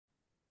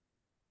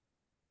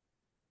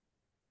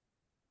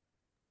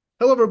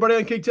Hello, everybody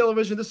on King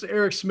Television. This is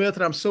Eric Smith,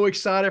 and I'm so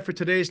excited for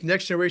today's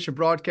Next Generation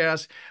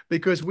broadcast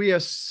because we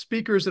have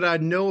speakers that I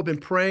know have been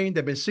praying,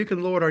 they've been seeking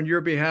the Lord on your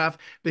behalf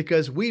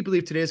because we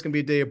believe today is going to be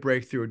a day of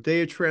breakthrough, a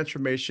day of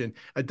transformation,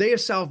 a day of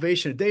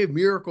salvation, a day of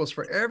miracles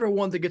for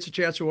everyone that gets a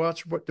chance to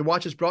watch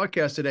this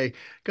broadcast today.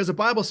 Because the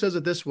Bible says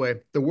it this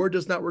way: the word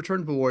does not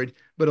return void,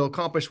 but it'll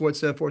accomplish what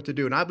it's sent forth to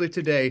do. And I believe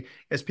today,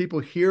 as people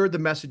hear the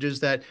messages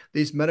that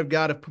these men of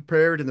God have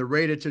prepared and they're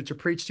ready to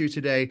preach to you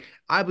today,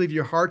 I believe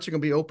your hearts are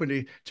going to be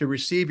open to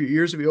receive, your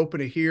ears will be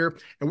open to hear,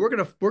 and we're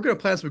gonna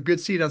plant some good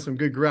seed on some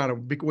good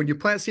ground. When you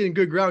plant seed in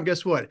good ground,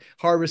 guess what?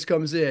 Harvest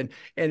comes in.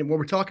 And when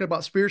we're talking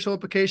about spiritual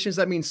implications,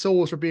 that means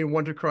souls are being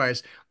won to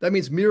Christ. That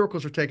means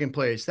miracles are taking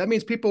place. That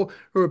means people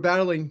who are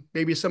battling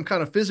maybe some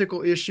kind of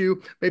physical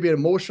issue, maybe an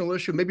emotional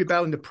issue, maybe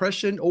battling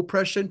depression,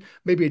 oppression,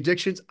 maybe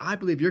addictions. I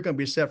believe you're going to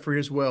be set free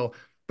as well.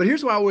 But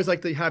here's what I always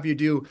like to have you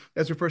do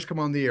as we first come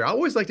on the air. I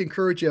always like to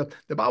encourage you.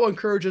 The Bible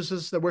encourages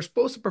us that we're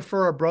supposed to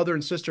prefer our brother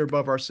and sister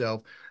above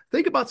ourselves.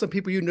 Think about some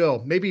people you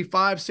know, maybe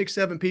five, six,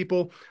 seven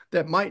people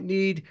that might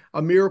need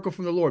a miracle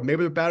from the Lord.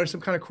 Maybe they're battling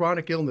some kind of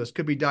chronic illness.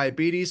 Could be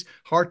diabetes,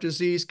 heart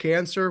disease,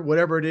 cancer,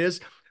 whatever it is.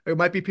 It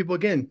might be people,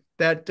 again,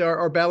 that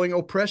are battling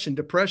oppression,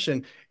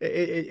 depression.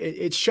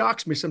 It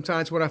shocks me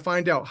sometimes when I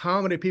find out how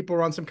many people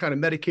are on some kind of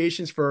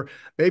medications for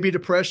maybe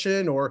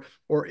depression or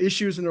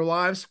issues in their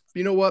lives.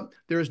 You know what?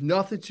 There is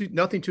nothing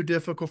too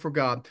difficult for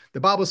God. The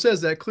Bible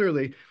says that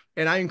clearly.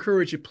 And I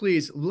encourage you,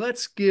 please,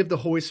 let's give the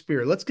Holy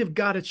Spirit, let's give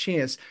God a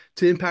chance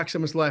to impact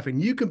someone's life.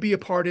 And you can be a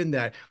part in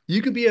that.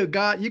 You can be a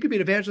God, you can be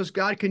an evangelist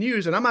God can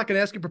use. And I'm not going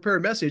to ask you to prepare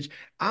a message.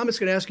 I'm just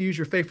going to ask you to use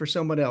your faith for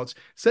someone else.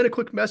 Send a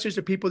quick message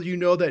to people you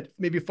know that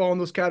maybe fall in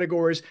those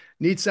categories,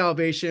 need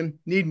salvation,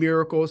 need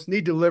miracles,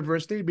 need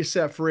deliverance, need to be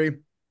set free.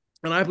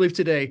 And I believe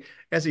today,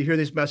 as you hear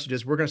these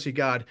messages, we're going to see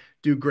God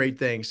do great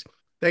things.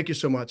 Thank you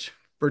so much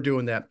for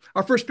doing that.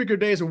 Our first speaker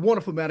today is a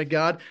wonderful man of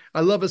God.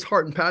 I love his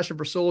heart and passion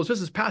for souls.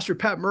 This is Pastor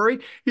Pat Murray.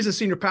 He's a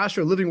senior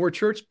pastor at Living Word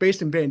Church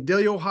based in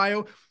Vandalia,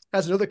 Ohio.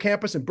 Has another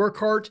campus in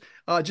Burkhart.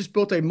 Just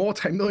built a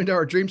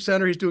multi-million-dollar dream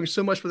center. He's doing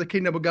so much for the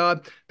kingdom of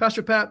God.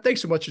 Pastor Pat,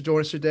 thanks so much for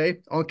joining us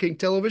today on King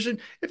Television.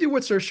 If you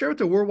would, sir, share with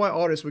the worldwide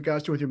audience what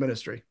God's doing with your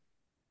ministry.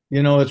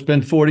 It's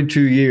been 42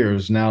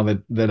 years now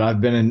that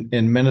I've been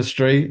in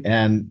ministry,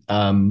 and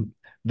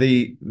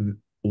the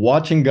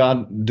watching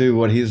God do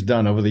what He's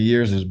done over the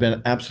years has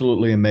been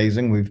absolutely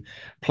amazing. We've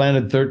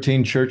planted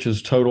 13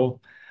 churches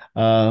total.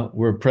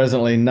 We're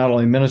presently not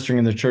only ministering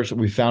in the church that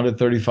we founded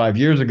 35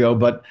 years ago,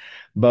 but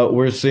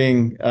we're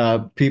seeing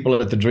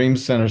people at the Dream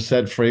Center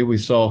set free. We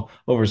saw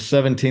over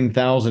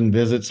 17,000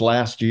 visits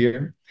last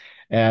year,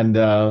 and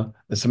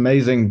this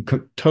amazing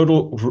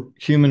total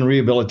human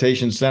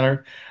rehabilitation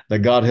center that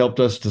God helped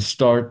us to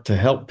start to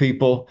help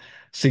people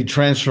see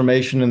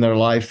transformation in their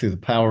life through the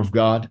power of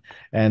God.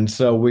 And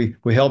so we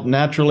help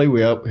naturally, we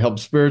help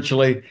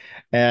spiritually,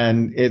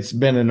 and it's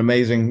been an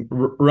amazing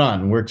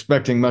run. We're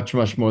expecting much,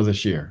 much more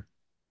this year.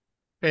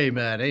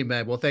 Amen.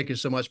 Amen. Well, thank you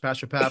so much,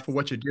 Pastor Pat, for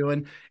what you're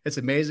doing. It's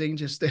amazing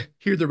just to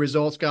hear the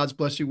results God's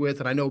blessed you with,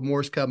 and I know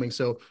more is coming.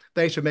 So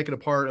thanks for making a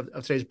part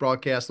of today's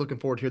broadcast. Looking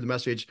forward to hear the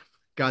message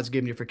God's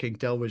given you for King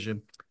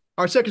Television.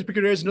 Our second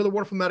speaker today is another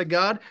wonderful man of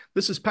God.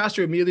 This is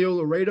Pastor Emilio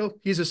Laredo.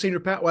 He's a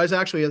he's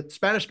actually a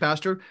Spanish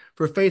pastor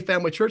for Faith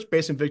Family Church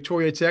based in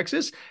Victoria,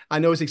 Texas. I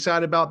know he's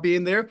excited about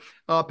being there.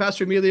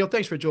 Pastor Emilio,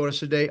 thanks for joining us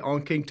today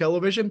on King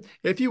Television.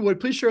 If you would,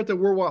 please share with the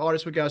worldwide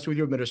audience what God's doing with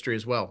your ministry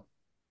as well.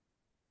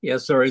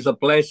 Yes, sir. It's a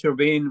pleasure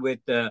being with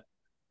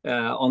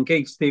on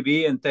Kings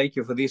TV, and thank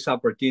you for this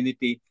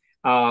opportunity.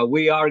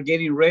 We are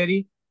getting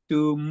ready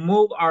to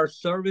move our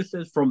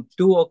services from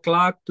 2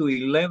 o'clock to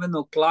 11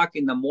 o'clock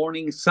in the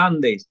morning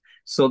Sundays.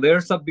 So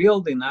there's a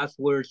building as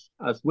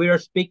we are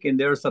speaking.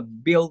 There's a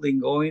building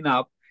going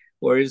up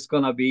where it's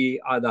gonna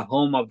be at the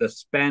home of the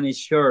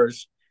Spanish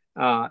church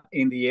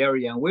in the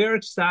area, and we're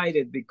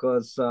excited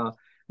because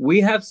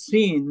we have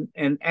seen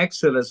an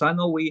exodus. I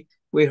know we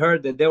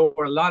heard that there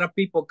were a lot of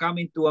people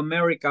coming to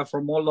America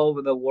from all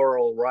over the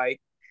world, right?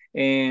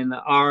 And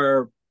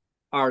our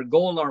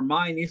goal, our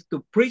mind is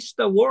to preach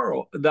the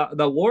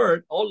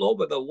word all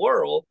over the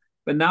world.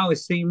 But now it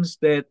seems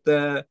that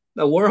the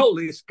world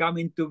is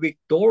coming to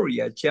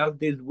Victoria. Just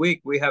this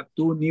week, we have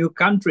two new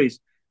countries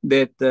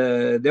that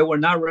they were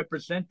not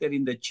represented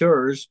in the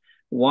church.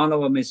 One of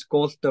them is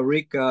Costa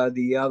Rica.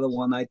 The other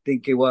one, I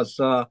think it was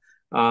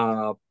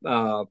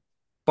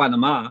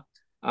Panama.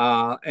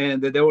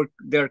 And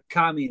they're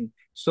coming.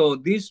 So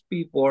these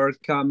people are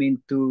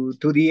coming to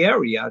the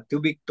area, to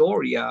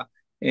Victoria,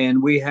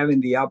 and we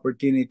having the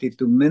opportunity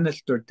to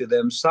minister to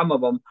them. Some of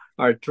them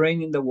are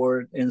training the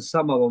word, and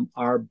some of them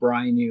are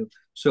brand new.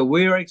 So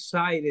we're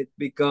excited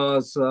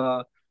because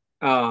the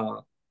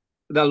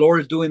Lord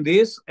is doing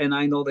this, and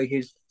I know that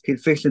He's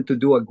fixing to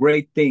do a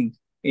great thing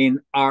in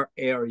our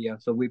area.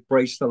 So we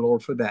praise the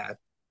Lord for that.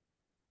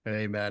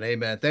 Amen.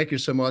 Amen. Thank you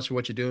so much for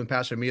what you're doing,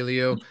 Pastor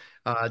Emilio.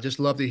 Just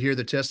love to hear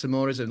the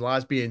testimonies and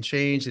lives being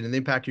changed and the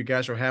impact you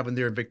guys are having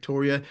there in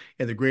Victoria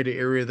and the greater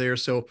area there.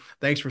 So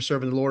thanks for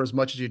serving the Lord as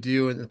much as you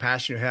do and the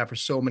passion you have for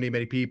so many,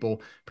 many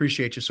people.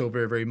 Appreciate you so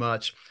very, very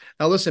much.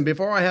 Now, listen,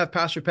 before I have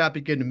Pastor Pat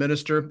begin to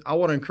minister, I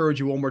want to encourage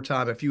you one more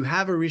time. If you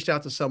haven't reached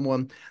out to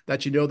someone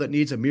that you know that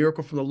needs a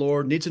miracle from the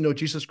Lord, needs to know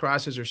Jesus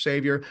Christ as their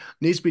Savior,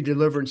 needs to be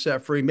delivered and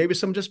set free, maybe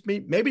some just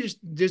maybe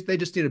just they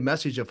just need a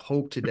message of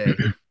hope today.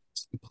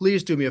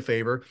 Please do me a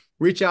favor.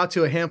 Reach out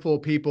to a handful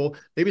of people.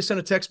 Maybe send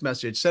a text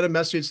message. Send a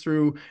message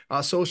through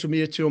social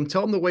media to them.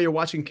 Tell them the way you're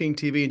watching King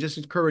TV and just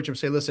encourage them.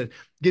 Say, listen,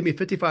 give me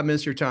 55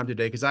 minutes of your time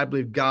today because I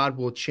believe God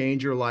will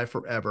change your life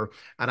forever.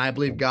 And I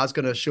believe God's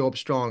going to show up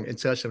strong and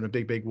touch them in a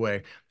big, big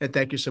way. And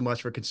thank you so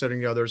much for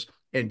considering others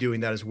and doing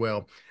that as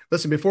well.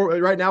 Listen,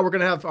 right now, we're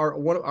going to have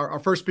our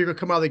first speaker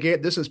come out of the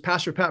gate. This is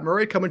Pastor Pat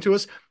Murray coming to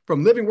us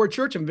from Living Word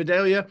Church in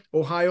Vidalia,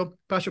 Ohio.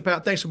 Pastor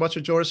Pat, thanks so much for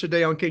joining us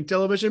today on King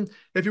Television.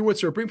 If you would,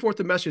 sir, bring forth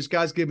the message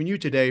God's given you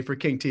today for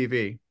King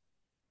TV.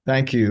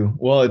 Thank you.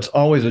 Well, it's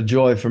always a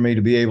joy for me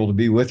to be able to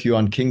be with you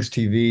on King's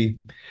TV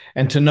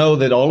and to know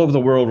that all over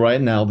the world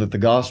right now that the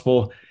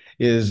gospel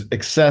is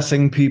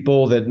accessing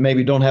people that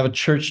maybe don't have a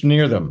church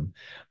near them,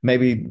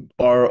 maybe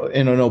are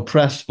in an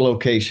oppressed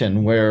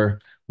location where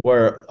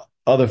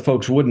other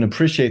folks wouldn't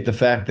appreciate the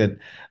fact that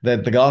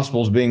the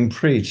gospel is being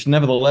preached.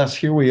 Nevertheless,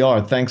 here we are,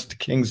 thanks to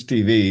King's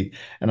TV,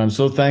 and I'm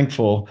so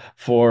thankful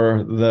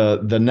for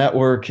the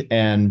network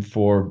and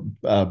for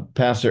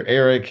Pastor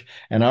Eric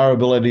and our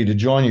ability to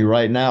join you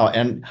right now.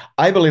 And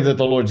I believe that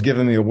the Lord's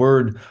given me a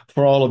word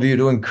for all of you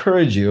to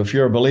encourage you if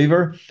you're a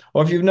believer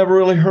or if you've never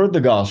really heard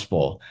the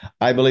gospel.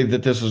 I believe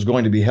that this is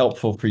going to be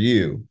helpful for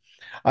you.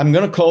 I'm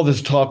going to call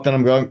this talk that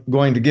I'm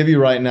going to give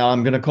you right now,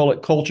 I'm going to call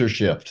it Culture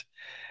Shift.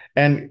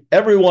 And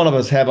every one of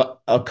us have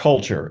a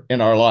culture in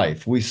our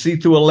life. We see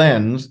through a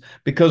lens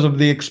because of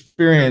the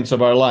experience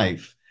of our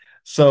life.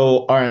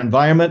 So our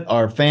environment,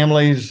 our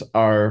families,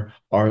 our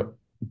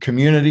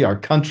community, our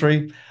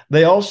country,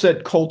 they all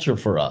set culture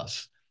for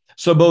us.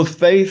 So both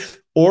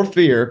faith or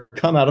fear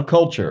come out of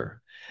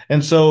culture.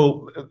 And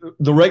so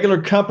the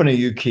regular company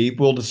you keep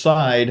will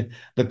decide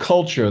the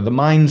culture, the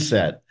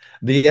mindset,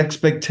 the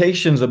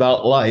expectations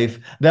about life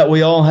that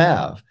we all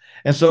have.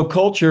 And so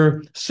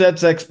culture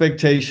sets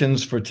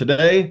expectations for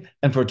today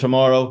and for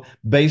tomorrow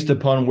based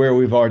upon where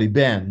we've already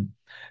been.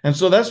 And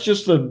so that's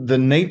just the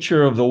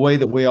nature of the way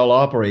that we all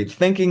operate.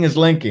 Thinking is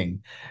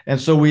linking.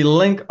 And so we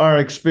link our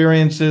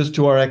experiences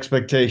to our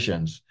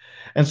expectations.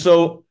 And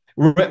so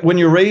when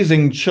you're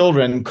raising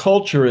children,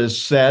 culture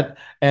is set,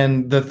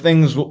 and the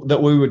things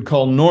that we would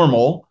call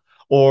normal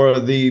or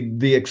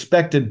the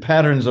expected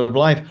patterns of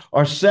life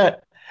are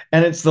set.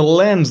 And it's the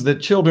lens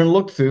that children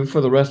look through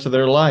for the rest of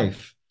their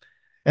life.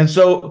 And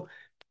so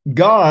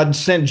God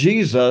sent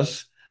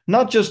Jesus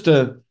not just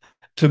to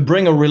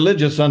bring a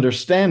religious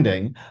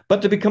understanding,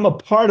 but to become a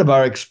part of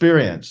our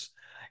experience.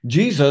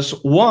 Jesus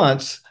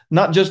wants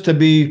not just to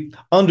be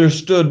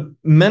understood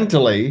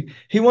mentally,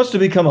 he wants to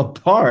become a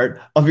part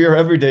of your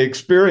everyday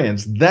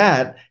experience.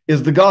 That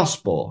is the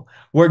gospel,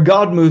 where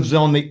God moves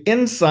on the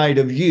inside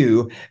of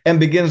you and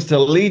begins to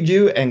lead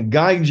you and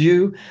guide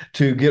you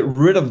to get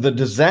rid of the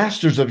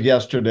disasters of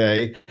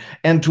yesterday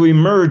and to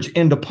emerge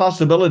into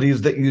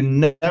possibilities that you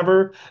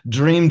never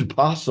dreamed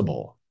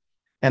possible.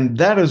 And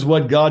that is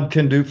what God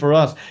can do for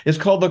us. It's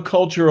called the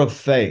culture of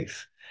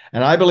faith.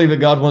 And I believe that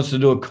God wants to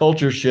do a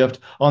culture shift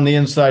on the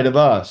inside of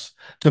us,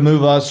 to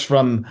move us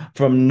from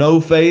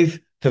no faith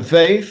to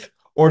faith,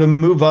 or to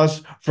move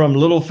us from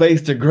little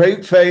faith to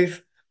great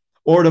faith,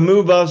 or to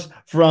move us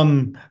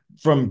from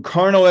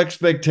carnal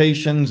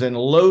expectations and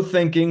low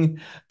thinking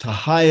to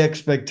high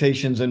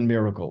expectations and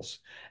miracles.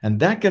 And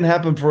that can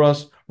happen for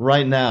us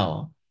right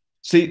now.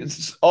 See,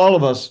 all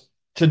of us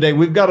today,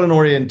 we've got an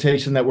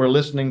orientation that we're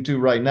listening to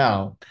right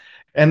now.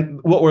 And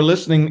what we're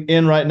listening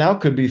in right now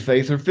could be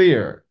faith or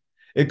fear.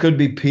 It could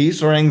be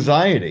peace or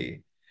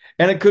anxiety.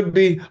 And it could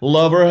be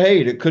love or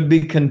hate. It could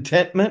be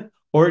contentment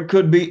or it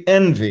could be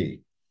envy.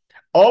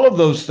 All of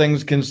those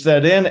things can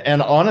set in,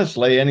 and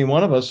honestly, any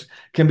one of us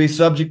can be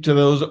subject to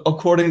those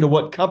according to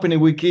what company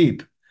we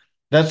keep.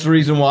 That's the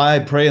reason why I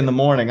pray in the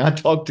morning. I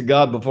talk to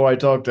God before I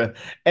talk to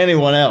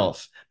anyone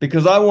else,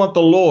 because I want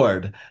the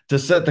Lord to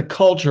set the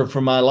culture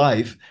for my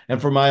life and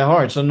for my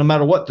heart. So no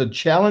matter what the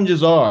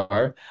challenges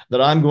are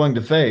that I'm going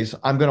to face,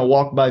 I'm going to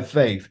walk by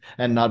faith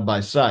and not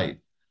by sight.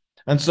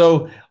 And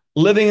so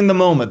living in the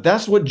moment,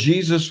 that's what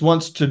Jesus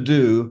wants to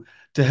do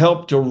to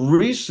help to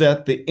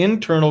reset the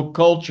internal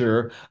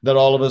culture that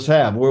all of us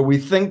have, where we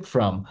think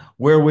from,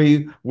 where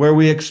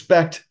we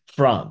expect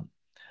from.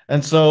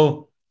 And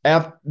so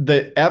after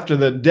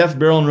the death,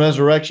 burial, and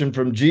resurrection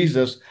from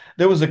Jesus,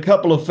 there was a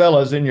couple of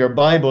fellas in your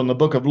Bible in the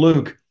book of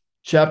Luke,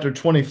 chapter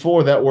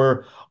 24, that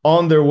were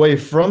on their way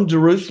from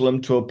Jerusalem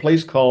to a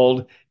place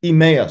called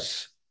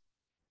Emmaus.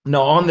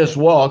 Now, on this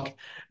walk,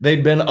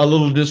 they'd been a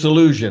little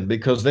disillusioned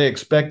because they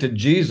expected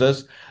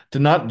Jesus to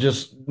not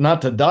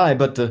to die,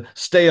 but to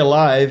stay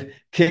alive,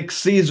 kick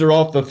Caesar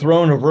off the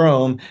throne of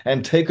Rome,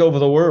 and take over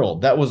the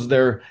world. That was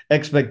their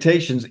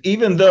expectations,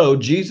 even though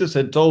Jesus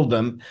had told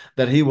them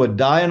that he would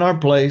die in our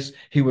place,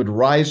 he would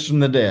rise from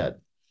the dead.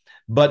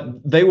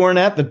 But they weren't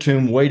at the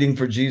tomb waiting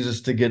for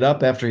Jesus to get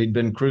up after he'd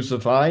been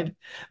crucified.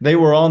 They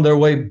were on their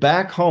way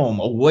back home,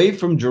 away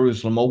from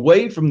Jerusalem,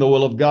 away from the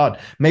will of God.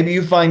 Maybe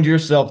you find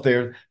yourself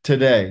there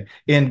today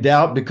in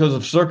doubt because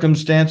of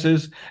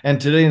circumstances.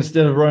 And today,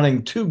 instead of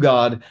running to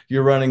God,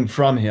 you're running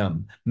from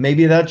him.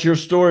 Maybe that's your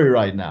story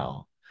right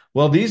now.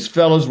 Well, these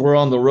fellows were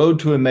on the road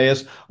to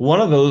Emmaus.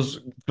 One of those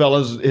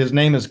fellows, his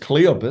name is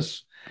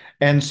Cleopas.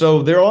 And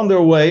so they're on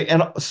their way,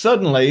 and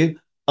suddenly,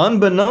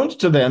 unbeknownst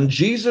to them,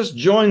 Jesus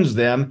joins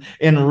them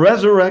in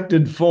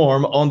resurrected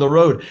form on the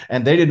road,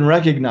 and they didn't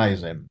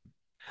recognize him.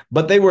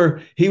 But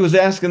he was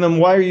asking them,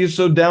 why are you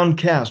so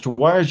downcast?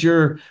 Why is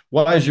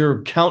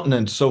your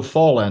countenance so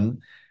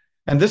fallen?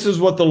 And this is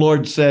what the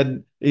Lord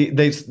said.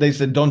 They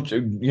said, don't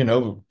you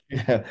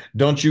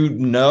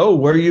know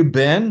where you've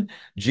been?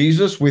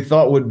 Jesus, we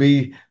thought would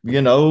be,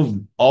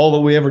 all that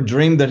we ever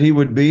dreamed that he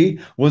would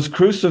be, was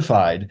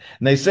crucified.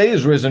 And they say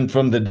he's risen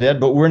from the dead,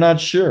 but we're not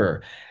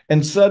sure.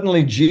 And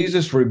suddenly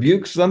Jesus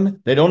rebukes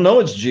them. They don't know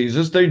it's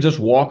Jesus. They're just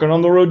walking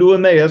on the road to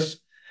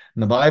Emmaus.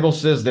 And the Bible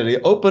says that he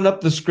opened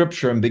up the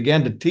scripture and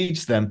began to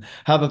teach them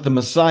how that the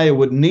Messiah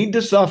would need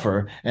to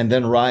suffer and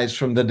then rise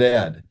from the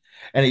dead.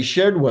 And he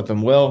shared with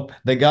them. Well,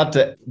 they got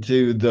to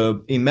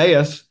the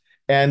Emmaus,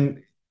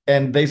 and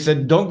they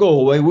said, don't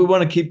go away. We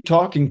want to keep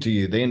talking to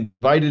you. They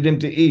invited him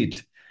to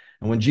eat.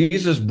 And when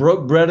Jesus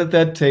broke bread at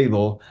that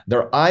table,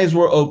 their eyes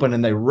were open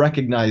and they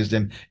recognized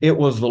him. It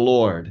was the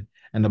Lord.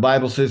 And the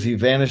Bible says he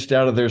vanished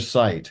out of their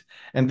sight.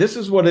 And this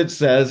is what it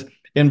says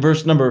in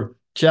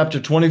chapter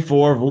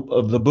 24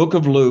 of the book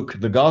of Luke,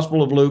 the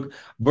Gospel of Luke,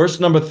 verse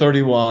number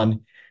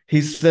 31.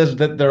 He says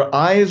that their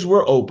eyes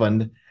were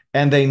opened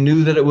and they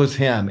knew that it was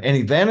him. And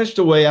he vanished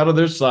away out of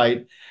their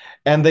sight.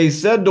 And they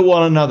said to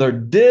one another,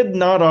 did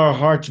not our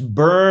hearts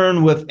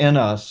burn within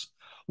us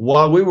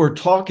while we were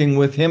talking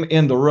with him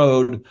in the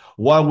road,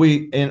 while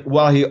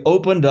he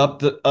opened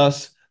up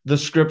us the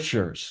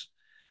scriptures?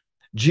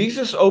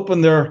 Jesus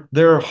opened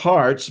their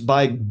hearts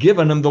by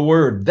giving them the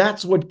word.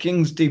 That's what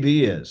King's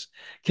TV is.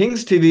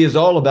 King's TV is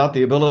all about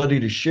the ability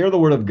to share the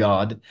word of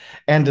God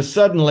and to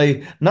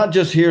suddenly not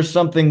just hear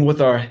something with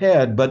our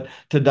head, but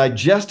to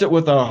digest it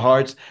with our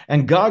hearts.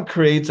 And God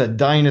creates a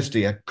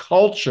dynasty, a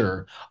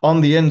culture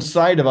on the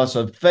inside of us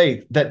of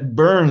faith that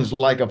burns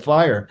like a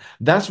fire.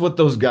 That's what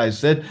those guys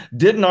said.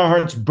 Didn't our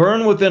hearts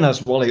burn within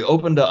us while he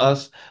opened to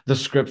us the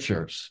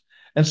scriptures?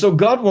 And so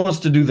God wants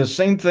to do the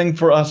same thing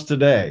for us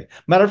today.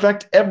 Matter of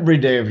fact, every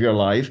day of your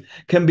life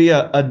can be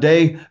a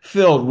day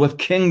filled with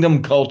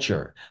kingdom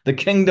culture, the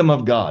kingdom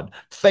of God,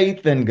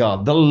 faith in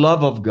God, the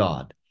love of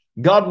God.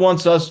 God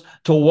wants us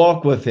to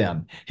walk with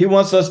him. He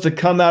wants us to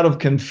come out of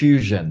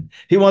confusion.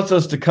 He wants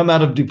us to come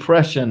out of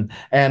depression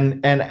and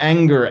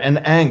anger and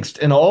angst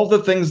and all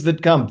the things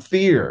that come,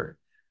 fear,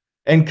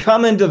 and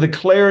come into the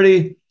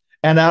clarity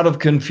and out of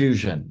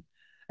confusion.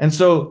 And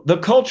so the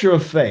culture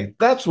of faith,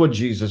 that's what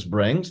Jesus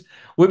brings.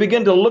 We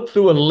begin to look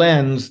through a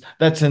lens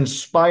that's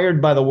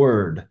inspired by the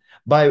word,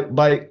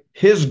 by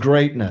his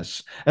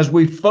greatness. As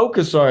we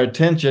focus our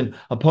attention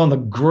upon the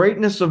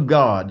greatness of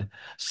God,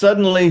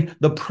 suddenly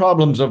the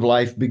problems of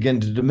life begin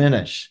to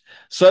diminish.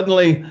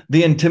 Suddenly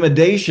the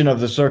intimidation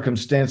of the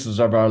circumstances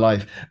of our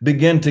life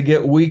begin to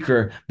get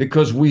weaker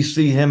because we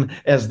see him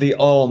as the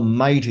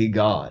Almighty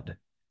God.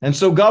 And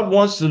so God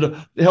wants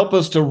to help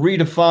us to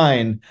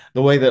redefine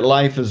the way that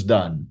life is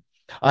done.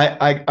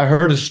 I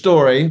heard a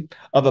story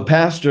of a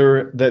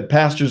pastor that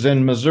pastors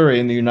in Missouri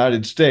in the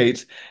United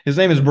States. His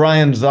name is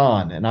Brian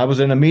Zahn, and I was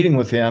in a meeting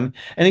with him,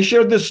 and he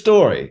shared this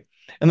story.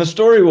 And the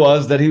story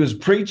was that he was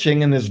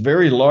preaching in this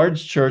very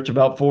large church,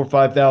 about 4,000 or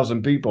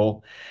 5,000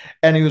 people,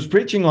 and he was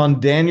preaching on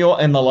Daniel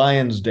and the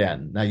lion's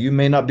den. Now, you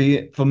may not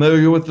be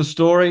familiar with the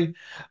story,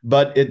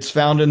 but it's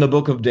found in the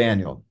book of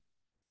Daniel.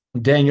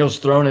 Daniel's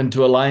thrown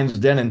into a lion's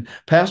den, and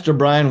Pastor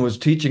Brian was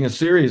teaching a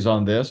series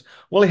on this.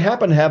 Well, he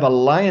happened to have a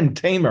lion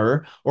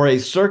tamer or a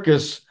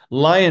circus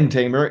lion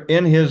tamer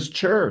in his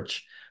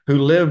church who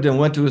lived and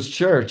went to his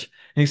church.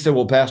 And he said,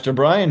 well, Pastor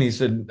Brian, he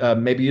said,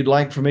 maybe you'd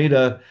like for me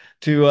to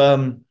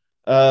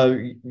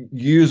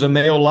use a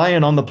male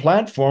lion on the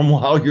platform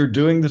while you're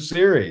doing the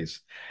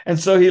series. And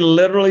so he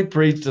literally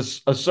preached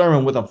a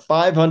sermon with a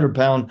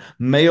 500-pound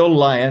male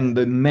lion.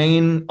 The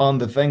mane on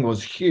the thing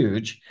was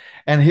huge.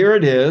 And here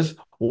it is,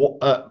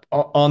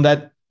 on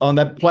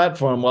that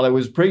platform while I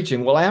was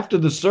preaching. Well, after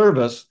the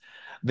service,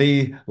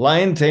 the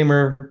lion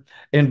tamer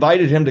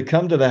invited him to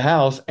come to the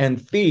house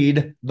and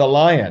feed the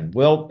lion.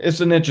 Well, it's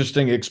an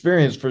interesting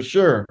experience for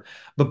sure.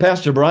 But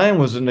Pastor Brian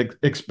wasn't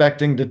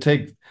expecting to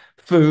take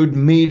food,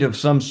 meat of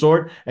some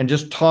sort, and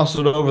just toss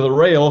it over the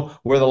rail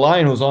where the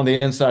lion was on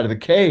the inside of the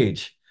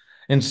cage.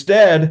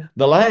 Instead,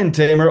 the lion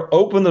tamer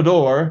opened the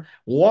door,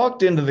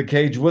 walked into the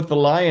cage with the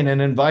lion,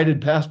 and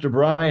invited Pastor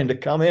Brian to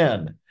come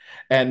in.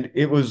 And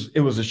it was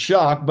a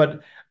shock,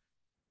 but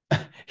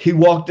He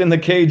walked in the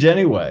cage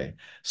anyway.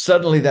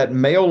 Suddenly, that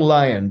male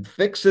lion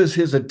fixes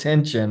his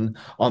attention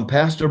on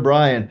Pastor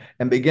Brian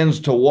and begins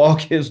to walk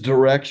his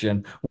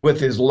direction with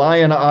his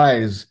lion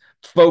eyes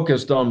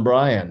focused on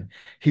Brian.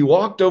 He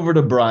walked over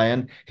to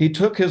Brian. He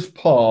took his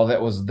paw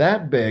that was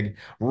that big,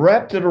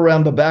 wrapped it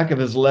around the back of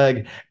his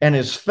leg, and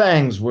his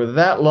fangs were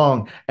that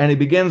long. And he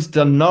begins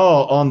to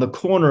gnaw on the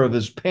corner of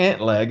his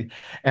pant leg.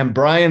 And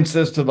Brian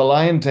says to the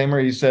lion tamer,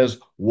 he says,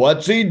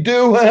 "What's he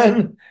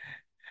doing?"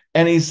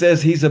 And he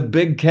says, "He's a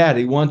big cat.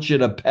 He wants you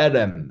to pet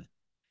him."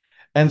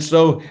 And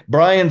so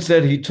Brian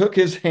said he took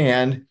his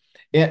hand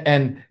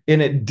and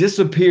it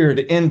disappeared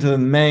into the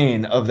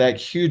mane of that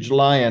huge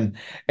lion.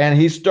 And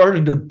he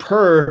started to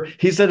purr.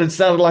 He said it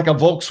sounded like a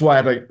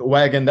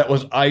Volkswagen that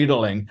was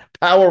idling.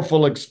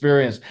 Powerful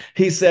experience.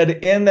 He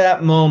said, in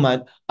that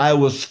moment, I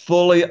was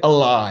fully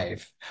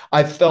alive.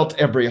 I felt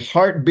every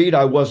heartbeat.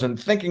 I wasn't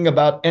thinking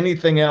about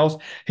anything else.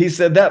 He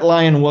said that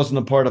lion wasn't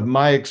a part of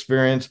my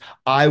experience.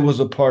 I was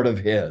a part of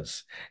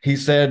his. He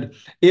said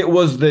it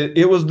was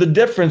the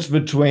difference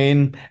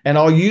between, and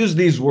I'll use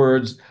these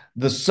words,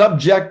 the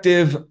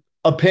subjective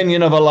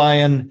opinion of a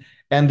lion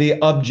and the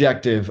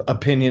objective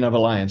opinion of a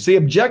lion. See,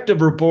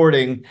 objective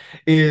reporting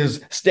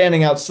is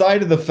standing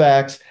outside of the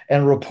facts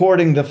and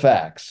reporting the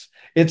facts.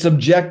 It's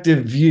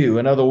objective view.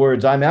 In other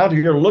words, I'm out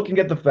here looking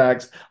at the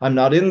facts. I'm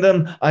not in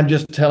them. I'm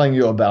just telling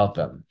you about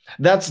them.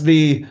 That's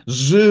the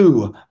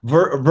zoo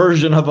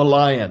version of a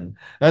lion.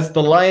 That's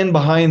the lion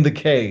behind the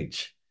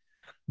cage.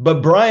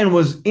 But Brian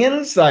was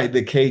inside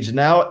the cage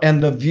now,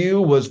 and the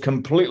view was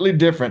completely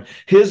different.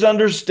 His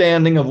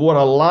understanding of what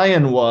a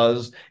lion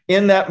was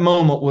in that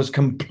moment was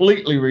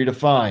completely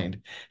redefined.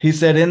 He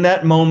said, in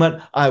that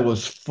moment, I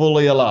was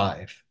fully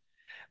alive.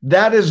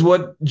 That is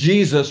what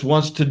Jesus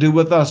wants to do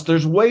with us.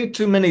 There's way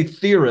too many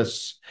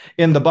theorists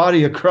in the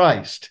body of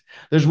Christ.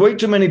 There's way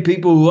too many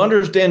people who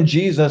understand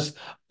Jesus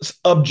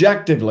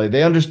objectively.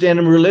 They understand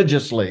him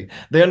religiously.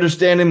 They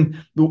understand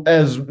him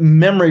as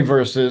memory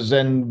verses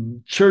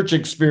and church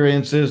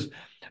experiences,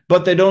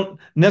 but they don't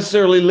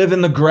necessarily live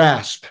in the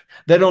grasp.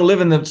 They don't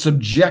live in the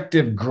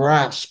subjective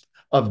grasp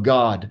of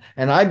God.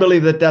 And I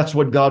believe that that's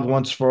what God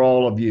wants for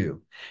all of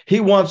you. He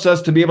wants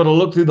us to be able to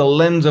look through the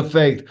lens of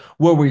faith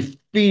where we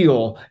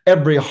feel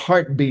every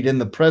heartbeat in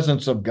the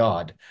presence of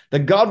God.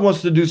 That God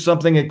wants to do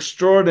something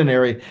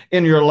extraordinary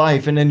in your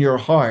life and in your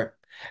heart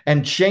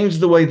and change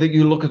the way that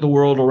you look at the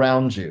world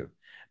around you.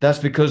 That's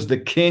because the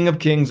King of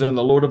Kings and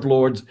the Lord of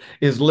Lords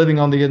is living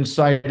on the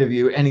inside of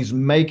you, and he's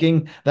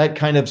making that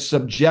kind of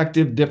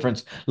subjective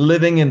difference,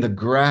 living in the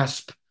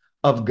grasp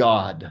of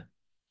God.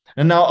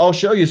 And now I'll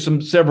show you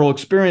several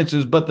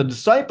experiences, but the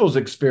disciples'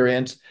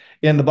 experience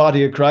in the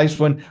body of Christ,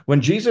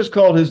 when Jesus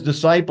called his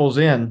disciples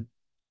in,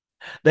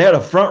 they had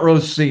a front row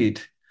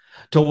seat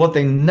to what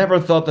they never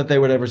thought that they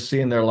would ever see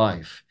in their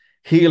life.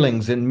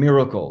 Healings and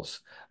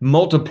miracles,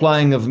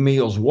 multiplying of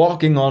meals,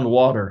 walking on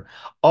water,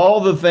 all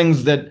the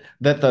things that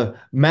the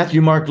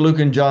Matthew, Mark, Luke,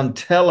 and John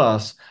tell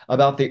us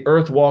about the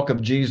earth walk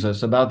of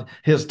Jesus, about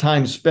his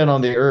time spent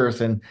on the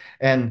earth,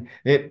 and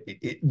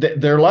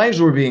their lives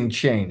were being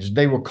changed.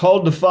 They were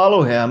called to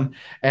follow him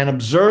and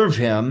observe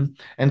him,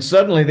 and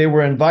suddenly they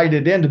were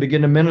invited in to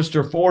begin to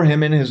minister for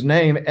him in his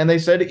name. And they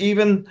said,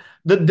 even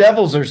the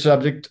devils are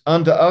subject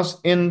unto us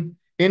in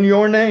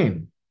your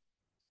name.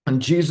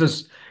 And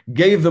Jesus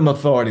gave them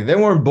authority. They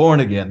weren't born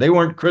again. They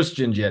weren't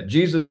Christians yet.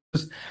 Jesus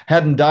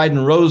hadn't died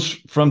and rose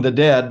from the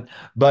dead.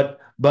 But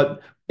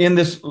in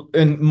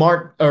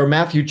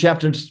Matthew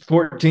chapter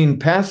 14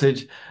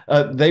 passage,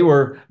 they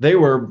were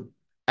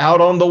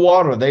out on the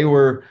water. They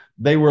were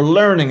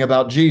learning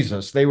about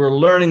Jesus. They were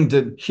learning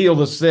to heal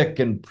the sick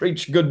and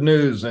preach good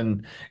news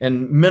and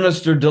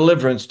minister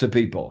deliverance to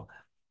people.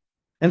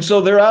 And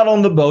so they're out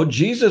on the boat.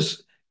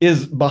 Jesus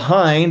is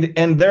behind,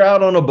 and they're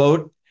out on a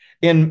boat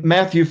in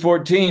Matthew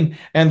 14,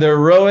 and they're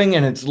rowing,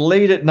 and it's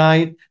late at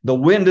night. The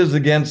wind is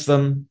against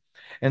them.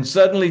 And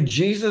suddenly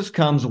Jesus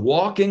comes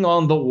walking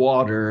on the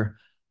water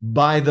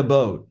by the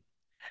boat.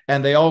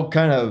 And they all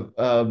kind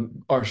of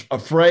are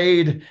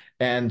afraid.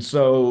 And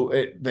so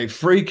they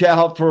freak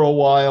out for a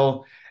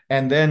while.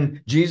 And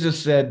then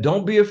Jesus said,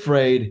 "Don't be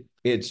afraid.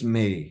 It's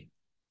me."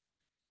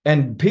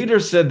 And Peter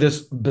said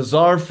this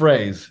bizarre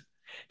phrase.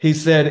 He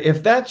said,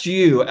 "If that's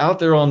you out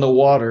there on the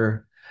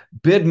water,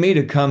 bid me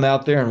to come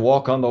out there and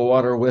walk on the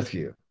water with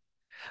you."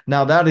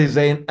 Now, that is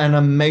an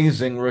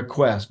amazing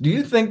request. Do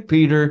you think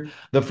Peter,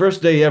 the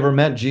first day he ever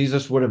met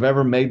Jesus, would have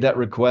ever made that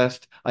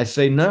request? I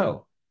say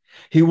no.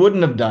 He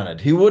wouldn't have done it.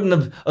 He wouldn't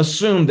have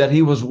assumed that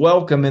he was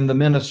welcome in the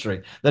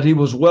ministry, that he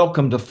was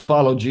welcome to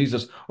follow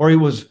Jesus, or he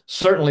was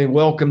certainly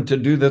welcome to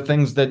do the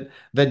things that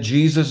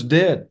Jesus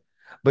did.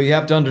 But you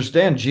have to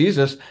understand,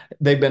 Jesus,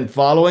 they've been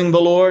following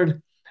the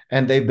Lord,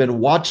 and they've been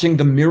watching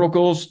the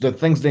miracles, the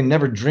things they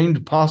never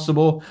dreamed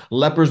possible,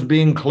 lepers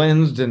being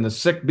cleansed and the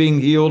sick being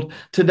healed.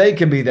 Today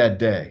can be that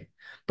day.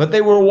 But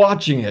they were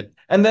watching it,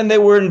 And then they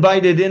were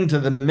invited into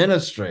the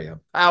ministry of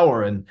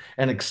power and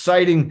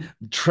exciting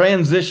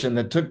transition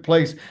that took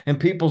place in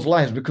people's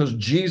lives, because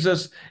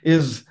Jesus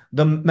is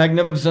the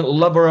magnificent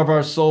lover of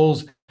our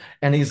souls,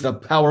 and he's the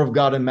power of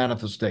God in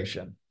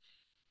manifestation.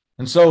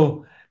 And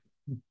so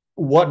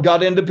what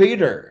got into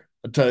Peter?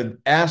 To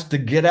ask to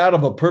get out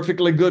of a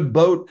perfectly good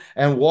boat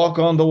and walk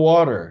on the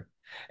water.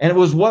 And it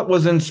was what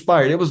was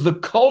inspired. It was the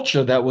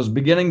culture that was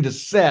beginning to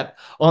set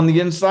on the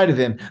inside of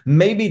him.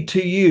 Maybe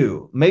to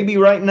you, maybe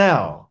right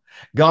now,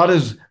 God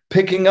is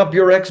picking up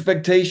your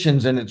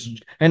expectations, and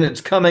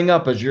it's coming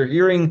up as you're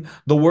hearing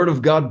the word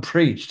of God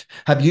preached.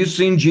 Have you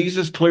seen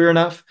Jesus clear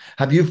enough?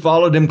 Have you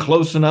followed him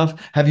close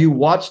enough? Have you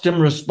watched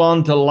him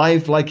respond to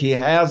life like he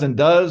has and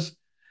does?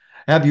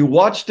 Have you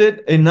watched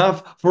it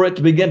enough for it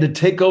to begin to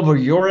take over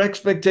your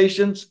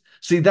expectations?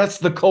 See, that's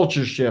the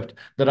culture shift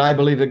that I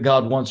believe that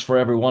God wants for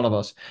every one of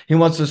us. He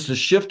wants us to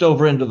shift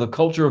over into the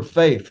culture of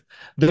faith,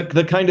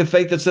 the kind of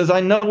faith that says, I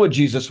know what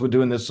Jesus would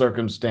do in this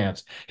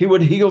circumstance. He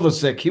would heal the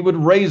sick. He would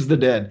raise the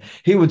dead.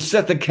 He would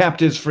set the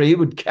captives free. He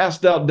would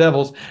cast out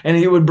devils, and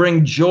he would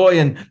bring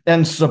joy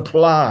and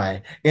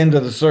supply into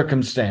the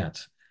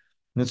circumstance.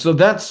 And so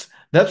that's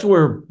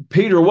where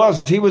Peter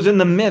was. He was in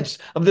the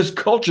midst of this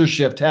culture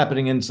shift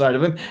happening inside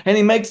of him. And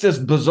he makes this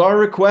bizarre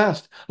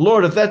request.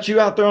 Lord, if that's you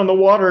out there on the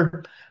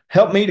water,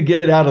 help me to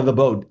get out of the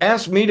boat.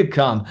 Ask me to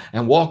come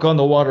and walk on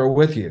the water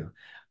with you.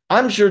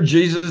 I'm sure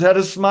Jesus had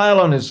a smile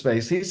on his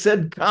face. He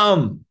said,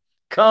 come,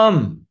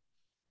 come.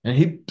 And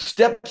he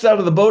steps out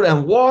of the boat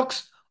and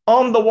walks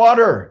on the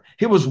water.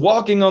 He was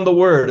walking on the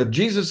word. If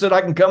Jesus said,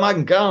 I can come, I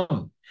can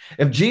come.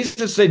 If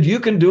Jesus said, you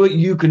can do it,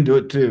 you can do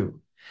it too.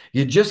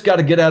 You just got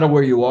to get out of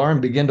where you are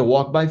and begin to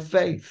walk by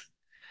faith.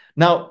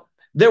 Now,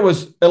 there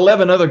was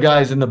 11 other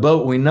guys in the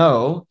boat, we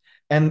know,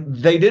 and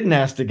they didn't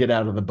ask to get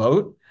out of the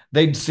boat.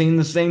 They'd seen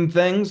the same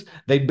things.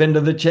 They'd been to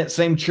the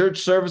same church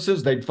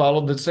services. They'd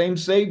followed the same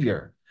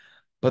Savior.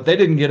 But they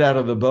didn't get out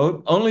of the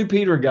boat. Only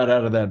Peter got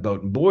out of that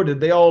boat. And boy,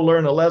 did they all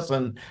learn a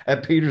lesson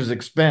at Peter's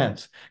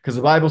expense. Because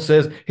the Bible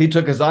says he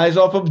took his eyes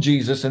off of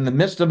Jesus in the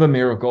midst of a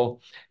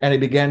miracle, and he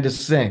began to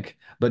sink.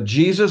 But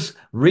Jesus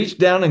reached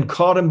down and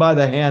caught him by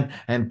the hand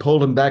and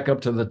pulled him back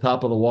up to the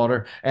top of the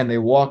water, and they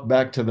walked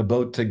back to the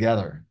boat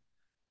together.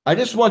 I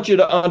just want you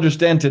to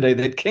understand today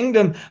that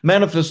kingdom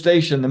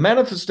manifestation, the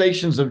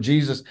manifestations of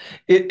Jesus,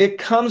 it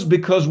comes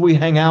because we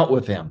hang out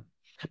with him,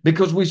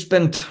 because we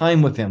spend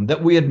time with him,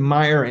 that we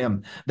admire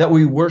him, that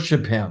we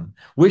worship him.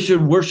 We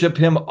should worship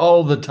him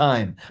all the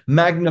time,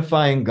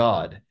 magnifying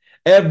God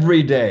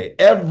every day,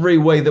 every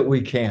way that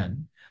we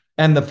can.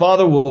 And the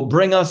Father will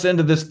bring us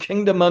into this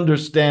kingdom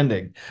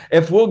understanding.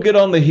 If we'll get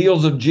on the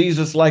heels of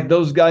Jesus like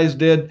those guys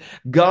did,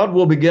 God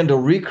will begin to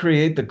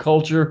recreate the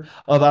culture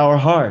of our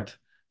heart.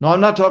 Now, I'm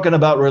not talking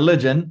about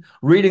religion.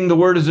 Reading the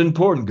word is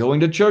important. Going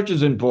to church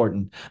is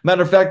important.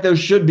 Matter of fact, there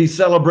should be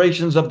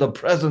celebrations of the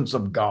presence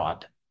of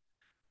God.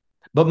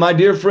 But my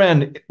dear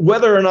friend,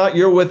 whether or not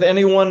you're with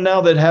anyone now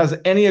that has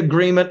any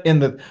agreement in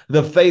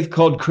the faith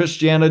called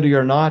Christianity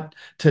or not,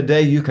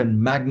 today you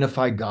can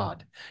magnify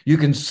God. You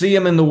can see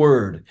him in the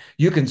word.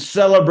 You can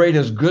celebrate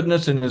his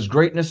goodness and his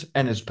greatness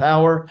and his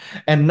power,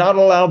 and not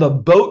allow the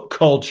boat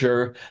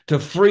culture to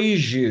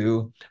freeze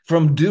you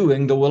from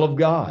doing the will of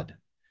God.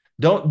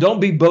 Don't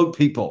be boat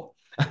people.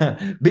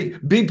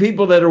 Be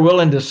people that are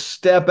willing to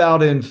step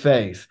out in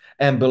faith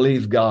and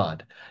believe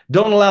God.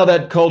 Don't allow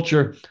that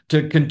culture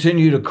to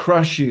continue to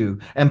crush you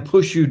and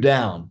push you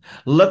down.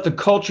 Let the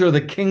culture of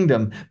the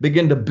kingdom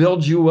begin to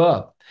build you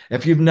up.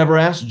 If you've never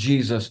asked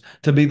Jesus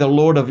to be the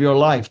Lord of your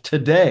life,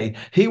 today,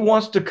 he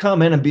wants to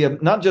come in and be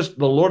not just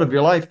the Lord of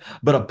your life,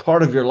 but a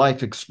part of your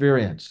life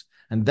experience.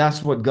 And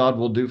that's what God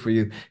will do for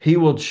you. He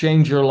will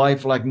change your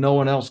life like no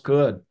one else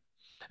could.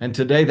 And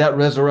today that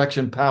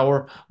resurrection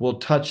power will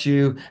touch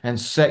you and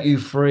set you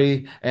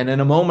free. And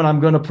in a moment, I'm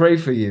going to pray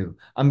for you.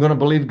 I'm going to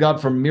believe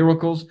God for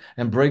miracles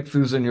and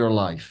breakthroughs in your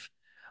life.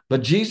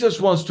 But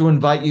Jesus wants to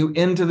invite you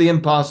into the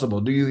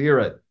impossible. Do you hear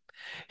it?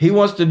 He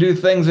wants to do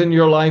things in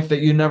your life that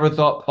you never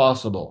thought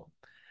possible.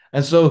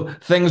 And so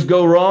things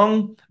go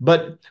wrong,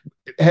 but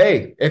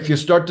hey, if you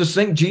start to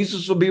sink,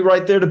 Jesus will be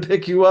right there to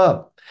pick you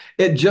up.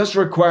 It just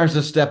requires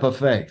a step of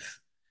faith.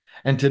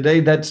 And today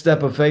that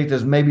step of faith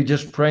is maybe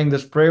just praying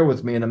this prayer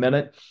with me in a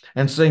minute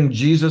and saying,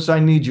 Jesus, I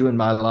need you in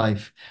my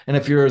life. And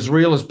if you're as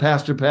real as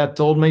Pastor Pat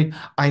told me,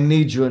 I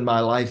need you in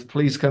my life.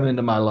 Please come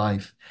into my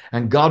life.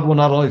 And God will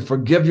not only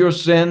forgive your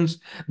sins,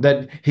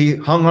 that he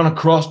hung on a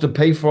cross to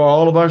pay for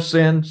all of our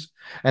sins,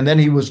 and then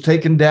he was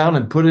taken down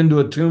and put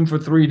into a tomb for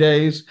 3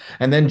 days.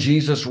 And then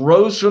Jesus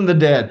rose from the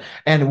dead.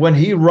 And when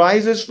he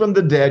rises from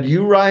the dead,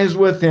 you rise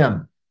with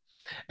him.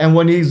 And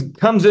when he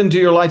comes into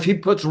your life, he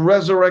puts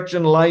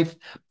resurrection life,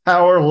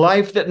 power,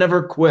 life that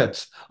never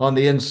quits on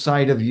the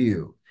inside of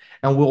you.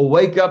 And we'll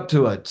wake up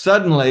to it.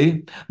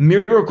 Suddenly,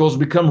 miracles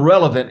become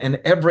relevant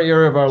in every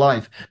area of our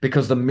life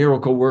because the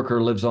miracle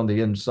worker lives on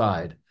the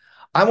inside.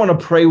 I want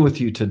to pray with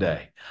you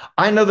today.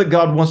 I know that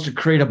God wants to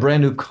create a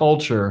brand new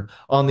culture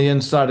on the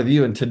inside of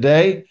you. And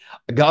today,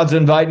 God's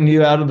inviting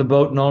you out of the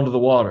boat and onto the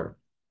water.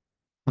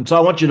 And so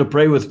I want you to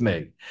pray with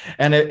me.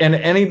 And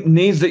any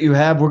needs that you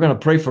have, we're going to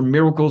pray for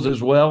miracles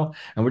as well.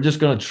 And we're just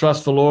going to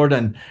trust the Lord.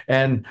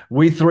 And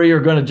we three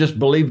are going to just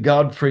believe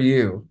God for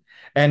you.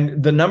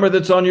 And the number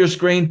that's on your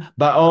screen,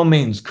 by all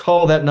means,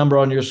 call that number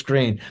on your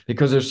screen,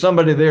 because there's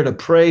somebody there to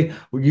pray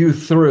you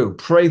through,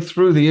 pray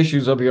through the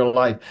issues of your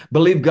life.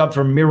 Believe God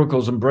for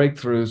miracles and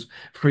breakthroughs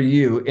for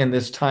you in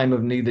this time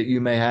of need that you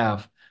may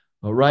have.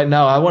 Well, right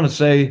now, I want to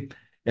say,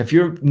 if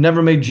you've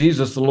never made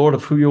Jesus the Lord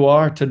of who you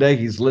are, today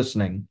he's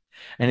listening.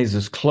 And he's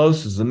as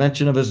close as the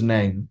mention of his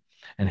name.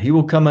 And he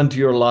will come into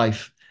your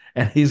life,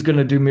 and he's going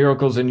to do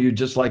miracles in you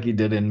just like he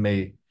did in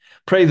me.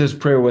 Pray this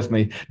prayer with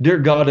me. Dear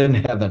God in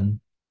heaven,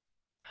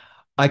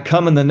 I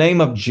come in the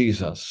name of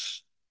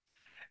Jesus,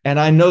 and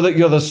I know that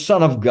you're the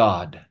Son of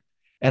God,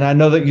 and I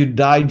know that you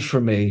died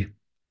for me,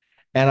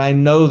 and I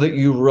know that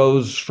you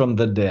rose from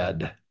the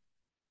dead.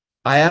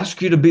 I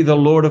ask you to be the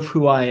Lord of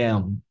who I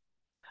am.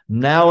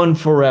 Now and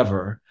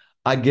forever,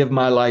 I give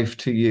my life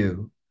to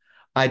you.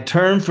 I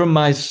turn from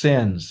my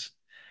sins,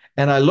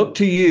 and I look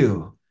to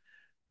you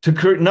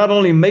to not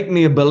only make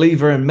me a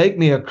believer and make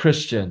me a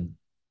Christian,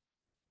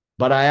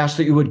 but I ask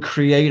that you would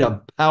create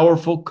a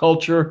powerful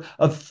culture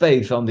of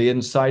faith on the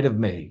inside of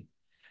me.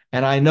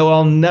 And I know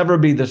I'll never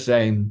be the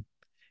same.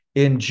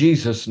 In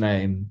Jesus'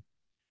 name,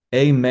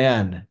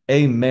 amen.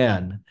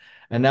 Amen.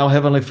 And now,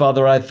 Heavenly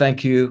Father, I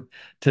thank you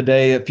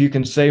today. If you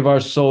can save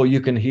our soul,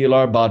 you can heal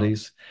our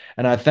bodies.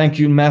 And I thank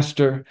you,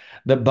 Master,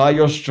 that by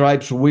your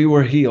stripes we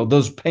were healed,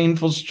 those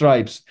painful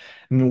stripes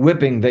and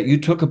whipping that you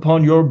took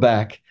upon your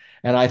back.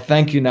 And I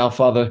thank you now,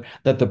 Father,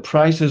 that the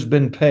price has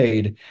been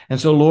paid. And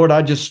so, Lord,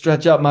 I just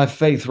stretch out my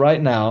faith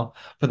right now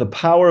for the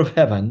power of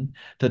heaven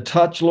to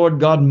touch, Lord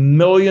God,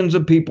 millions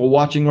of people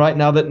watching right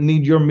now that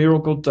need your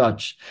miracle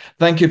touch.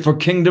 Thank you for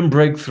kingdom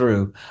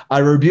breakthrough. I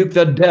rebuke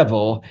the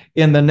devil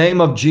in the name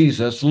of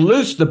Jesus.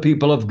 Loose the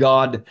people of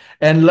God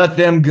and let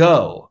them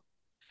go.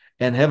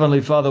 And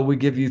Heavenly Father, we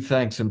give you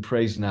thanks and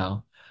praise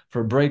now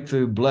for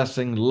breakthrough,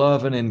 blessing,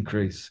 love, and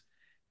increase.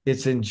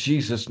 It's in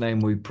Jesus' name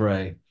we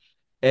pray.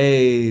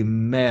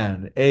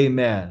 Amen.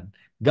 Amen.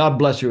 God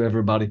bless you,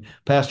 everybody.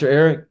 Pastor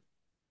Eric.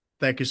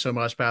 Thank you so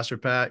much, Pastor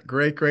Pat.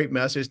 Great, great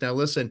message. Now,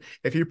 listen,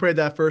 if you prayed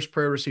that first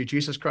prayer, receive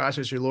Jesus Christ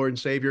as your Lord and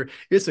Savior,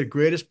 it's the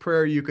greatest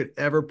prayer you could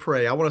ever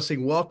pray. I want to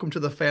sing welcome to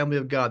the family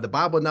of God. The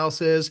Bible now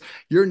says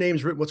your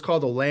name's written what's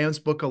called the Lamb's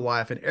Book of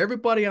Life. And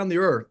everybody on the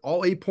earth,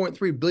 all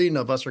 8.3 billion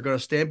of us, are going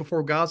to stand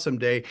before God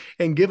someday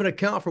and give an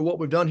account for what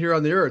we've done here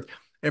on the earth.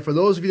 And for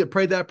those of you that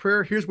prayed that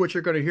prayer, here's what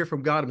you're going to hear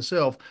from God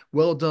himself.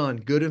 Well done,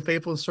 good and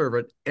faithful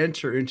servant.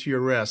 Enter into your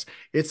rest.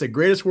 It's the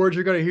greatest words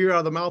you're going to hear out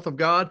of the mouth of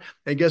God.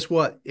 And guess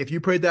what? If you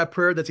prayed that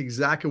prayer, that's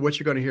exactly what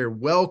you're going to hear.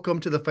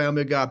 Welcome to the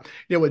family of God.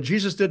 You know what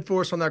Jesus did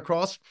for us on that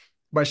cross?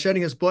 By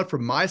shedding his blood for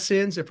my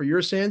sins and for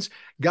your sins,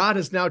 God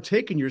has now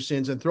taken your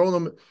sins and thrown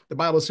them, the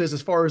Bible says,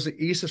 as far as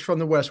the east is from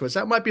the west.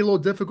 That might be a little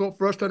difficult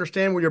for us to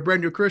understand when you're a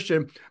brand new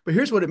Christian, but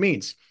here's what it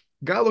means.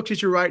 God looks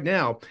at you right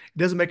now. It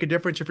doesn't make a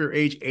difference if you're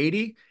age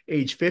 80,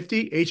 age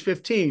 50, age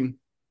 15.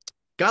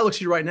 God looks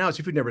at you right now as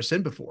if you've never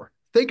sinned before.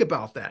 Think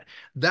about that.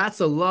 That's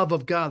the love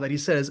of God that he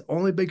says,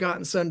 only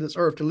begotten son to this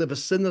earth to live a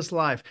sinless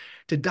life,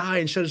 to die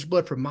and shed his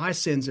blood for my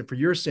sins and for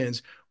your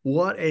sins.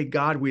 What a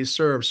God we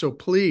serve. So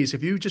please,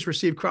 if you just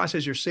received Christ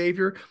as your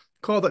Savior,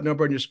 call that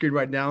number on your screen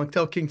right now and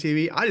tell King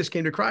TV, I just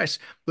came to Christ.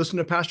 Listen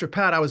to Pastor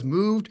Pat. I was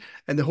moved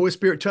and the Holy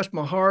Spirit touched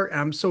my heart. And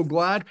I'm so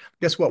glad.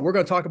 Guess what? We're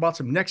going to talk about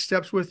some next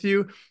steps with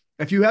you.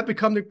 If you have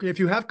come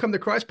to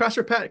Christ,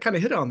 Pastor Pat kind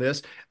of hit on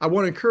this. I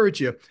want to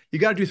encourage you. You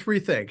got to do three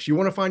things. You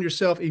want to find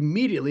yourself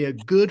immediately a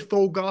good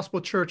full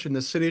gospel church in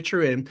the city that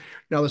you're in.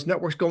 Now, this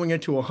network's going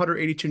into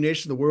 182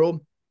 nations of the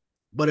world.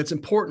 But it's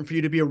important for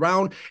you to be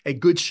around a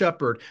good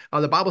shepherd.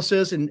 The Bible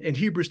says in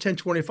Hebrews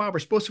 10:25, we're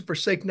supposed to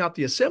forsake not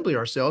the assembly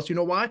ourselves. You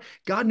know why?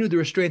 God knew there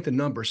was strength in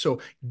numbers. So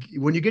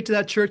when you get to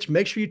that church,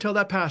 make sure you tell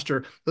that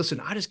pastor,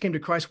 listen, I just came to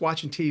Christ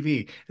watching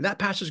TV. And that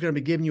pastor's going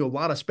to be giving you a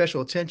lot of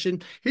special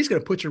attention. He's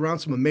going to put you around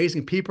some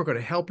amazing people who are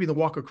going to help you in the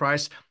walk of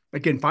Christ.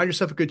 Again, find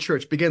yourself a good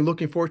church. Begin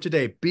looking for it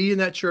today. Be in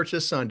that church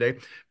this Sunday.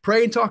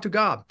 Pray and talk to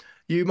God.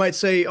 You might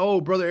say, oh,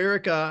 Brother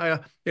Eric,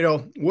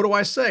 what do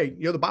I say?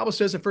 The Bible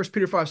says in 1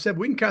 Peter 5:7,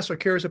 we can cast our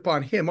cares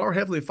upon him, our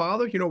Heavenly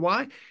Father. You know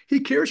why?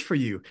 He cares for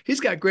you. He's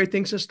got great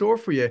things in store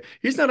for you.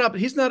 He's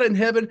not in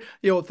heaven,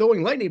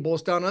 throwing lightning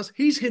bolts down us.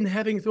 He's in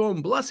heaven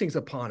throwing blessings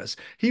upon us.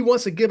 He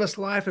wants to give us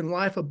life and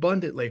life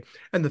abundantly.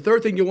 And the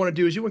third thing you want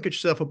to do is you want to get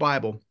yourself a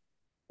Bible.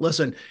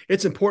 Listen,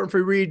 it's important for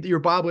you to read your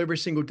Bible every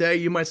single day.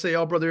 You might say,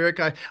 oh, Brother Eric,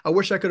 I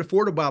wish I could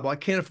afford a Bible. I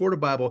can't afford a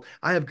Bible.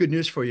 I have good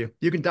news for you.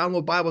 You can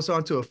download Bibles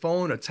onto a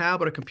phone, a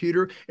tablet, a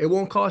computer. It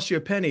won't cost you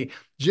a penny.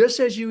 Just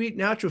as you eat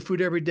natural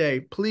food every day,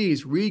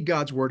 please read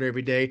God's word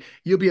every day.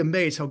 You'll be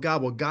amazed how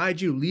God will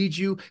guide you, lead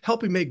you,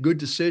 help you make good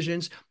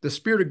decisions. The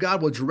Spirit of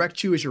God will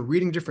direct you as you're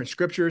reading different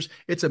scriptures.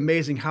 It's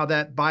amazing how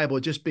that Bible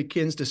just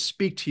begins to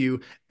speak to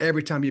you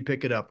every time you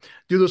pick it up.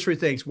 Do those three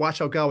things. Watch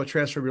how God will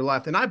transform your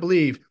life. And I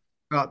believe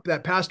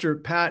that Pastor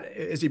Pat,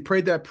 as he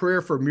prayed that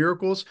prayer for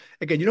miracles,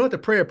 again, you don't have to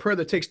pray a prayer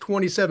that takes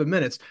 27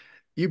 minutes.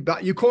 You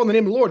call on the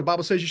name of the Lord, the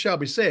Bible says you shall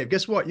be saved.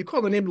 Guess what? You call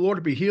on the name of the Lord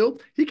to be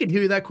healed, he can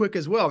heal you that quick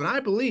as well. And I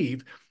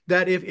believe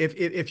that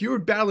if you're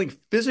battling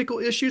physical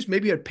issues,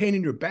 maybe you had pain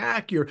in your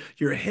back, your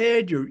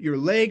head, your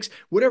legs,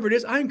 whatever it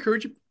is, I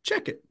encourage you,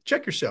 check it.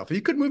 Check yourself. If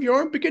you couldn't move your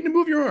arm, begin to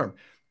move your arm.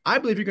 I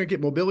believe you're going to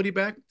get mobility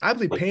back. I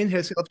believe pain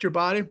has left your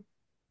body.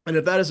 And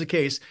if that is the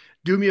case,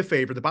 do me a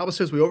favor. The Bible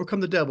says we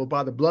overcome the devil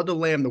by the blood of the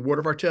Lamb, the word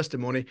of our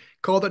testimony.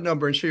 Call that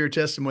number and share your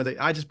testimony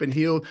that I just been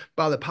healed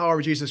by the power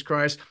of Jesus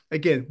Christ.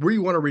 Again, we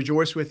want to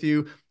rejoice with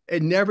you.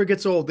 It never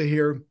gets old to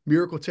hear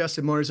miracle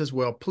testimonies as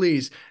well.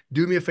 Please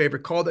do me a favor,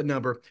 call that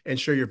number and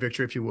share your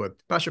victory if you would.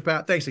 Pastor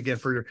Pat, thanks again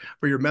for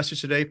your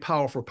message today.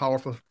 Powerful,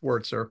 powerful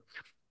word, sir.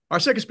 Our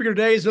second speaker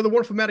today is another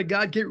wonderful man of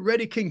God. Get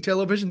ready, King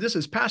Television. This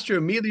is Pastor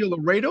Emilio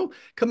Laredo,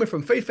 coming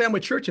from Faith Family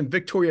Church in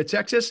Victoria,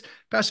 Texas.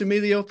 Pastor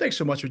Emilio, thanks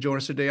so much for joining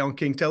us today on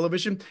King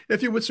Television.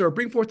 If you would, sir,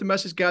 bring forth the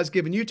message God's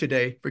given you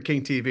today for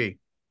King TV.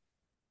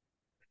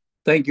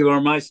 Thank you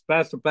very much,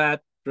 Pastor Pat.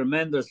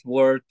 Tremendous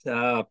word.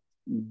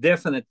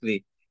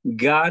 Definitely,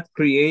 God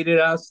created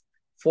us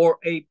for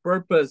a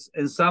purpose.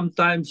 And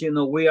sometimes,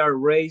 we are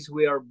raised,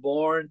 we are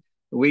born,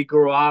 we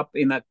grow up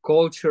in a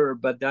culture,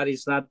 but that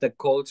is not the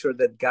culture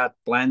that God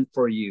planned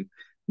for you.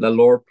 The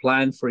Lord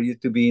planned for you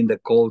to be in the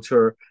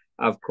culture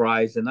of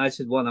Christ. And I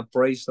just want to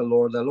praise the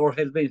Lord. The Lord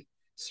has been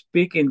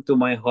speaking to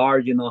my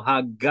heart,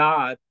 how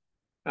God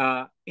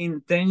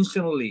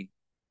intentionally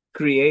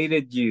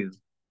created you.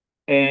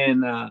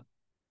 And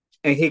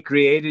he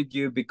created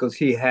you because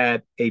he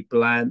had a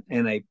plan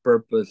and a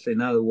purpose. In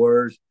other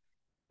words,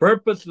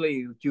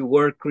 purposely you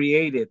were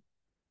created,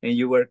 and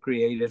you were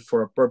created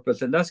for a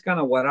purpose. And that's kind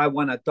of what I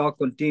want to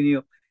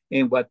continue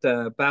in what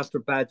Pastor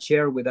Pat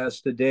shared with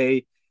us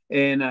today.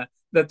 And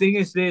the thing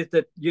is this,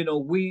 that,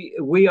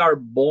 we are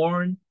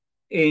born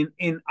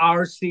in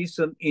our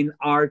season, in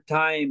our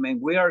time, and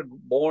we are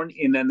born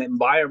in an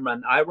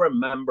environment. I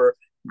remember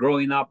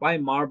growing up, I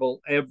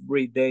marvel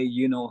every day,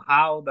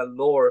 how the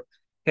Lord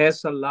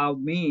has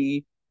allowed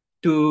me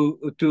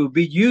to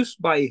be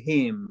used by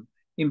him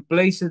in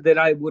places that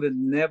I would have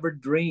never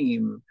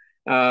dreamed.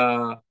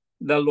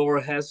 The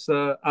Lord has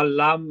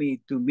allowed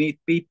me to meet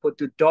people,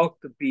 to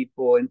talk to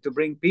people, and to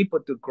bring people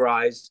to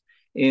Christ,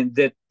 and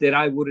that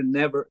I would have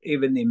never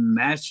even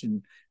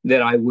imagined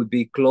that I would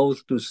be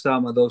close to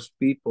some of those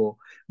people.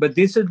 But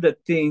this is the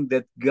thing,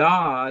 that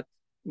God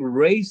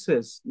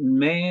raises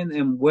men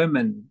and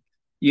women,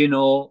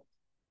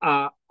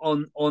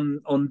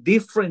 on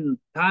different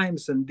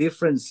times and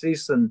different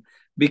seasons,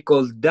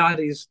 because that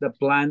is the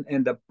plan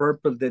and the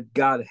purpose that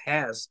God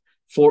has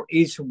for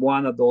each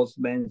one of those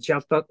men.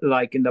 Just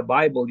like in the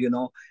Bible,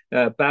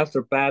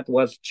 Pastor Pat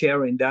was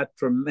sharing that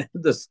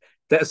tremendous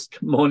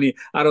testimony.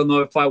 I don't know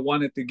if I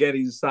wanted to get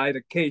inside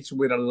a cage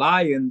with a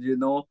lion,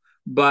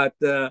 but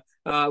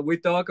we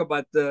talk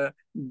about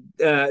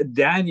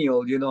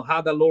Daniel,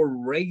 how the Lord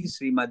raised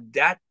him at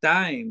that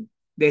time,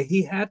 that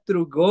he had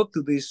to go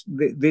to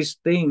this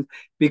thing,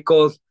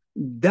 because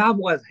that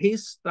was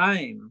his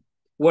time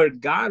where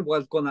God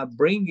was going to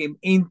bring him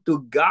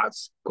into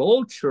God's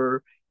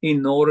culture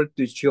in order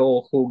to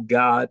show who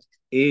God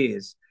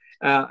is.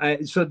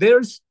 So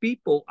there's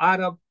people out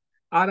of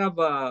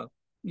that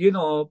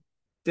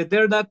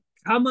they're not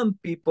common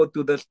people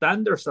to the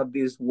standards of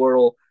this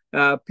world.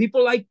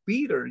 People like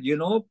Peter,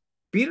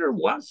 Peter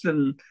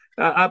wasn't,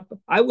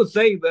 I would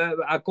say,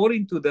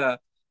 according to the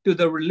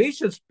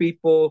religious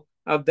people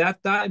of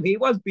that time, he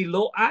was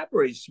below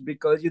average,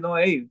 because,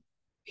 hey,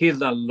 he's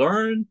not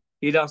learned,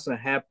 he doesn't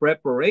have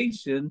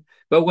preparation.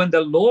 But when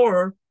the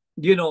Lord,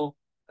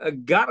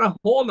 got a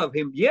hold of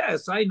him,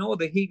 yes, I know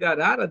that he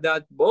got out of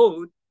that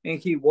boat and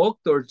he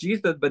walked towards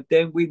Jesus, but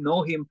then we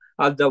know him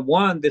as the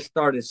one that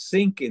started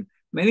sinking.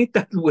 Many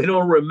times we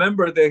don't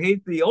remember that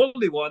he's the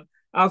only one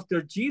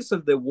after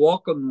Jesus that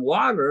walked on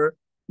water,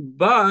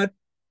 but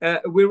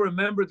we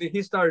remember that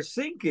he started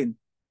sinking.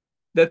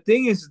 The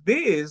thing is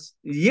this,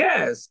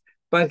 yes,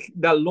 but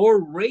the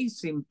Lord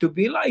raised him to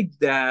be like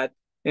that,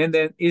 and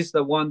then is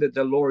the one that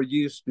the Lord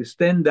used to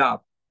stand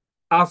up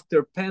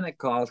after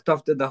Pentecost,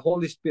 after the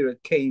Holy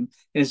Spirit came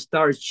and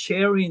started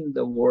sharing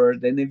the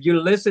word. And if you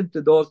listen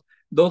to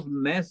those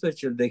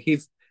messages that he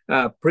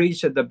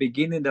preached at the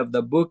beginning of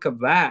the book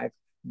of Acts,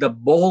 the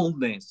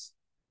boldness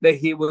that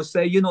he will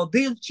say,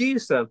 this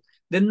Jesus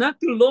that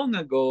not too long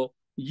ago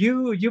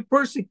you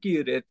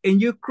persecuted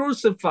and you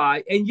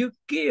crucified and you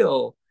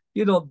killed,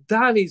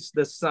 that is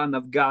the Son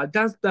of God.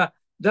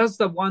 That's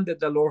the one that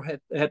the Lord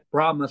had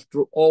promised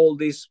through all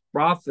these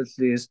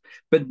prophecies.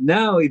 But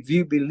now, if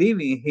you believe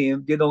in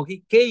him,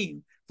 he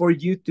came for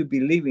you to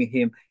believe in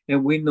him.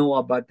 And we know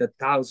about the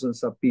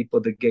thousands of people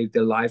that gave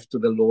their life to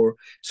the Lord.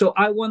 So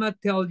I want to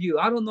tell you,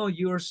 I don't know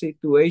your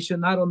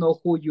situation. I don't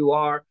know who you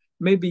are.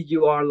 Maybe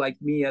you are like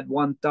me at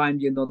one time,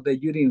 that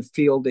you didn't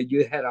feel that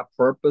you had a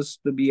purpose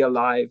to be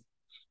alive,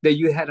 that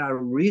you had a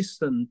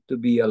reason to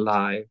be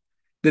alive,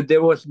 that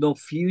there was no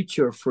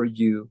future for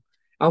you.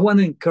 I want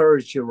to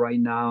encourage you right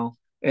now,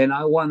 and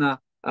I want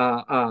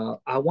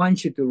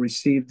you to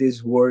receive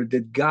this word,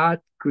 that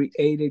God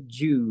created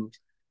you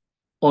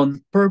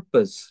on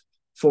purpose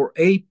for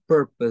a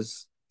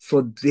purpose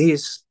for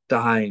this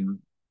time.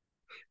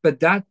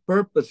 But that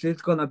purpose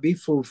is going to be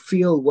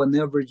fulfilled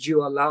whenever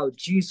you allow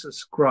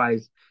Jesus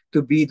Christ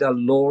to be the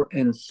Lord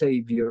and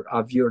Savior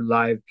of your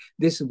life.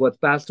 This is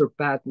what Pastor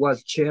Pat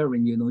was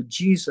sharing. You know,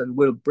 Jesus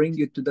will bring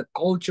you to the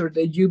culture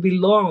that you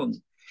belong,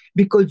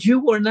 because you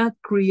were not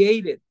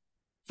created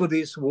for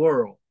this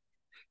world.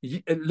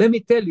 Let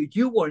me tell you,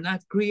 you were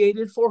not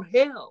created for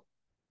hell.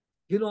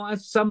 You know,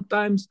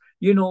 sometimes,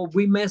 you know,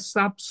 we mess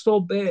up so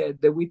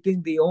bad that we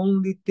think the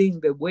only thing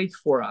that waits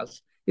for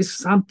us is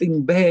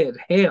something bad,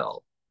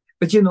 hell.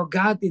 But, you know,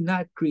 God did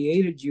not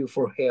create you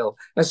for hell.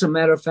 As a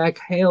matter of fact,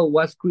 hell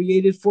was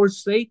created for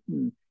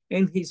Satan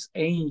and his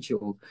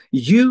angel.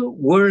 You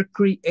were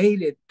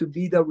created to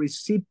be the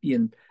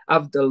recipient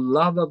of the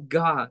love of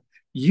God.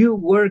 You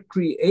were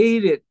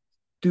created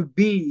to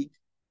be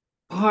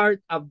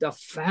part of the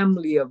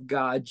family of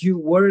God. You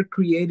were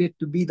created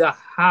to be the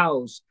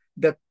house,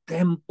 the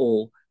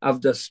temple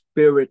of the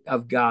Spirit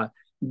of God.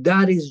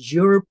 That is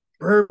your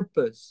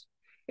purpose.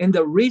 And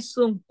the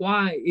reason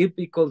why is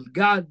because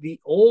God, the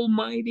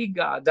Almighty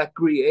God, the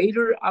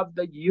creator of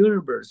the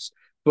universe,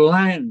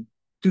 planned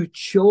to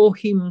show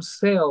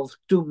himself,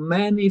 to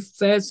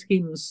manifest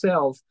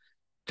himself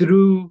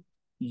through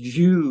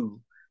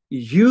you.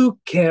 You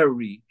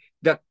carry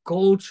the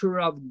culture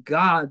of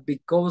God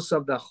because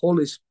of the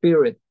Holy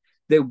Spirit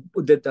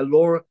that the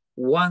Lord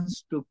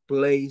wants to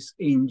place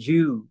in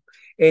you.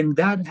 And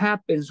that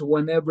happens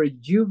whenever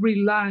you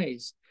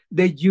realize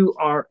that you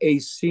are a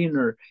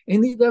sinner.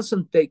 And it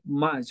doesn't take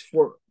much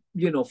for,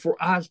 you know, for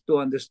us to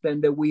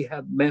understand that we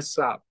have messed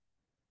up.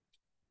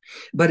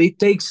 But it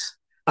takes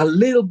a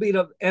little bit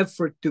of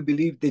effort to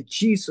believe that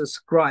Jesus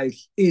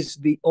Christ is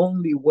the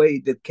only way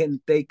that can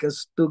take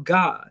us to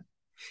God.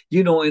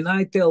 You know, and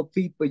I tell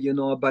people, you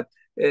know, about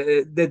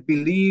that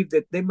believe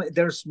that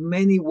there's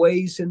many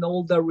ways and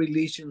all the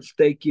religions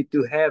take you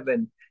to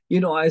heaven.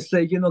 You know, I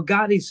say, you know,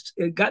 God is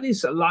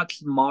a lot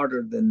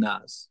smarter than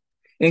us,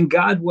 and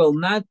God will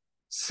not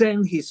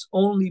send his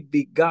only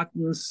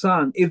begotten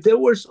son. If there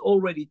was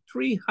already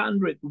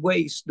 300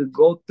 ways to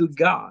go to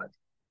God,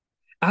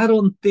 I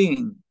don't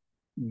think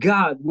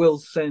God will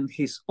send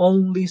his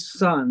only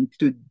son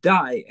to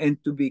die and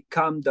to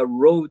become the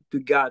road to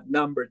God,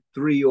 number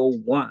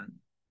 301.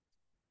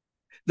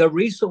 The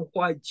reason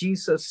why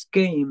Jesus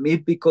came is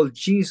because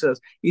Jesus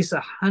is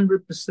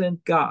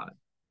 100% God.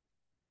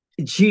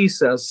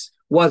 Jesus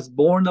was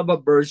born of a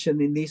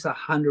virgin and is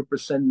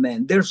 100%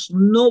 man. There's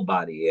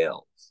nobody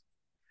else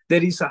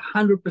that is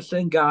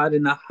 100% God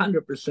and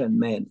 100%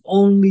 man.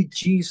 Only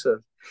Jesus.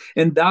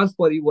 And that's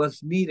what it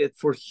was needed,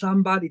 for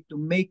somebody to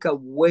make a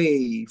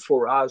way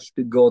for us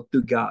to go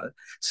to God.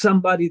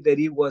 Somebody that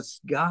he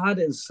was God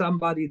and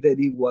somebody that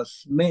he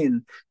was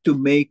man, to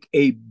make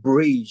a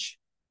bridge,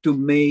 to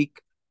make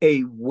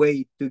a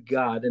way to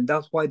God. And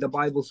that's why the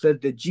Bible says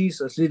that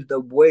Jesus is the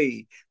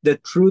way, the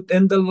truth,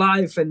 and the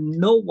life, and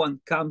no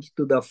one comes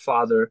to the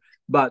Father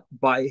but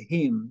by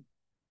him.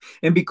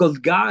 And because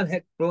God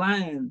had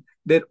planned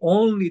that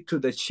only through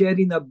the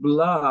shedding of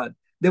blood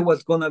there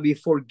was going to be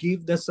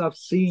forgiveness of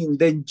sin,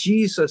 then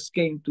Jesus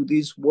came to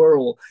this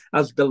world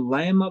as the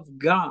Lamb of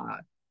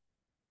God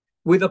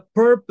with a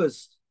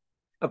purpose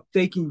of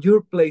taking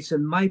your place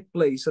and my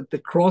place at the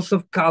cross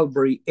of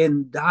Calvary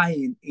and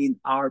dying in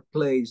our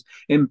place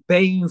and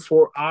paying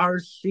for our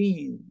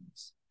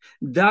sins.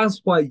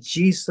 That's why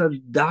Jesus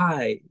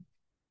died.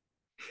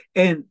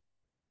 And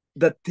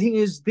the thing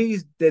is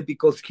this, that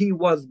because he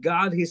was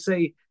God, he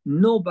said,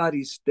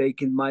 nobody's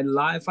taking my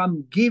life.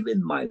 I'm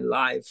giving my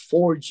life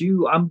for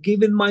you. I'm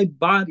giving my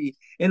body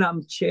and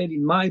I'm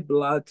shedding my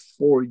blood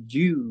for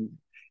you.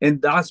 And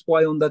that's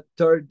why on the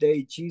third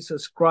day,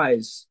 Jesus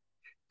Christ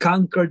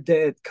conquered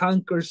death,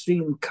 conquered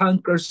sin,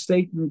 conquered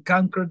Satan,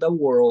 conquered the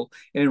world,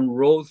 and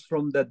rose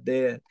from the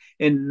dead.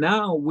 And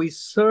now we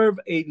serve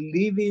a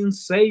living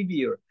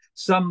Savior,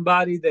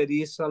 somebody that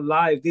is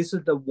alive. This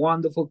is the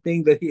wonderful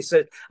thing that he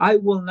said, I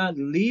will not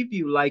leave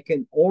you like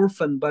an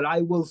orphan, but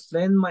I will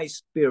send my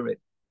Spirit.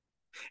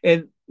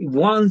 And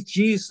once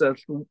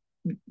Jesus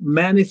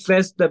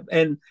manifested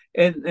and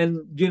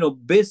you know,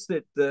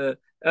 visit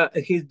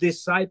his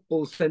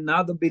disciples and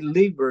other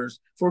believers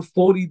for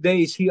 40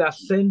 days, he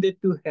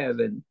ascended to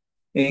heaven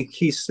and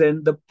he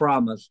sent the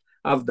promise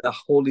of the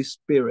Holy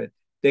Spirit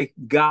that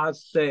God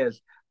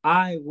says,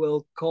 I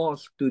will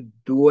cause to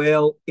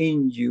dwell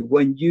in you.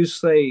 When you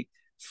say,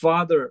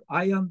 Father,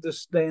 I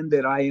understand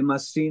that I am a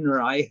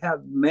sinner, I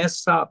have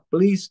messed up,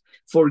 please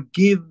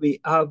forgive me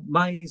of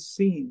my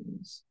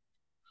sins,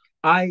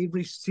 I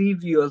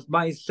receive you as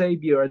my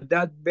Savior. At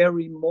that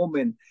very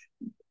moment,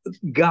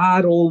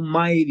 God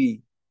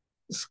Almighty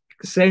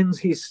sends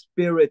his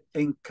Spirit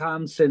and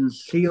comes and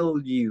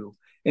seals you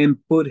and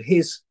put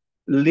his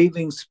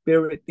living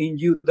Spirit in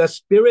you. The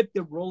Spirit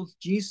that rose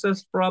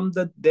Jesus from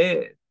the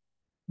dead,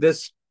 the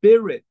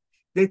Spirit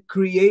that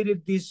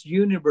created this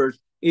universe,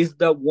 is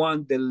the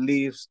one that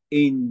lives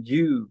in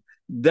you.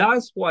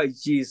 That's why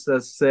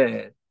Jesus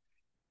said,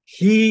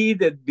 He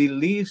that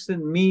believes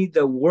in me,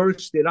 the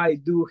works that I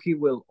do, he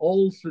will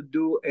also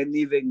do, and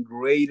even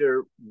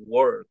greater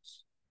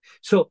works.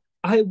 So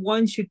I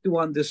want you to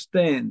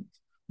understand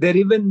that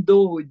even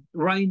though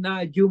right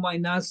now you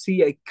might not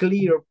see a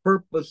clear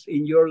purpose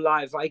in your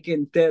life, I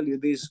can tell you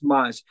this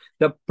much.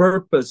 The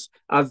purpose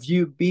of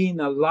you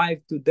being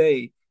alive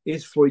today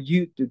is for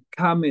you to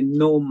come and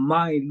know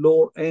my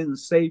Lord and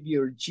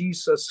Savior,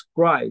 Jesus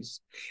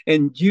Christ.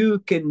 And you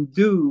can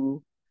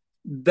do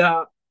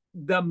the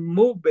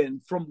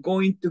movement from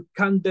going to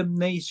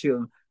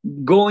condemnation,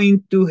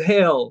 going to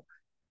hell,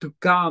 to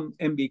come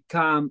and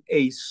become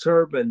a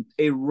servant,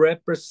 a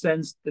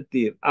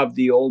representative of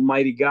the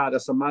Almighty God.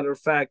 As a matter of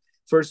fact,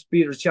 First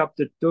Peter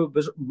chapter 2,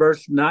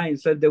 verse 9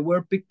 said that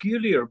we're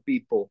peculiar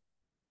people.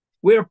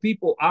 We're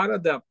people out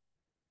of the,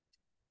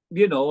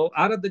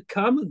 out of the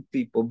common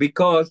people,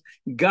 because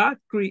God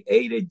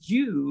created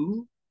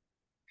you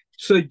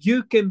so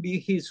you can be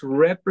his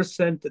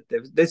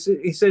representative.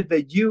 He said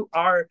that you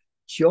are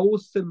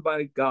chosen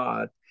by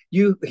God.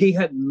 He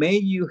had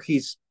made you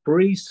his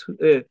priest.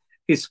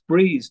 His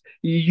priest.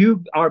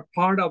 You are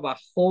part of a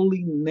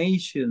holy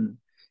nation.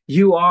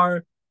 You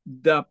are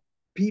the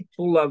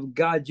people of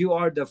God. You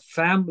are the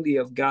family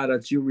of God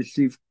as you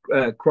receive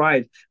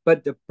Christ.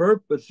 But the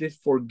purpose is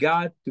for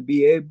God to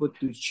be able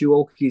to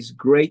show his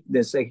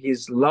greatness and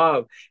his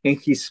love and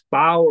his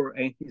power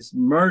and his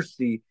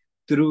mercy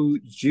through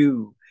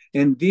you.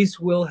 And this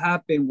will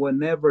happen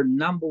whenever,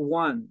 number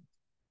one,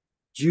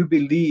 you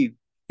believe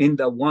in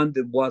the one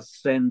that was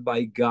sent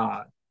by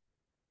God.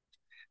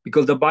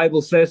 Because the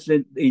Bible says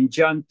in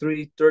John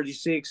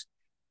 3:36,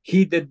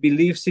 he that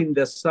believes in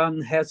the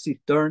Son has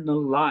eternal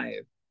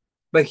life,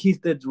 but he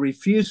that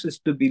refuses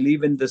to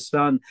believe in the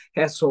Son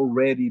has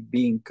already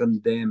been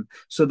condemned.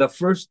 So the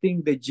first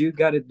thing that you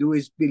got to do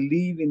is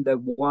believe in the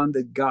one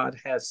that God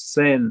has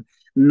sent.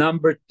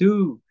 Number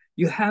two,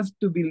 you have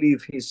to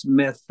believe his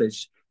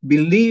message.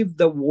 Believe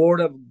the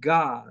word of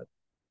God.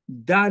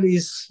 That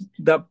is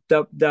the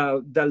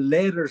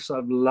letters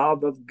of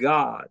love of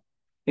God.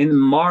 And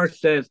Mark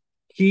says,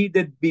 he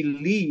that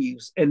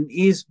believes and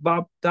is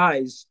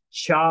baptized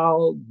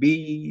shall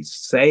be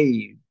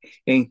saved,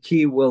 and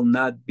he will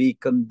not be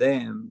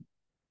condemned.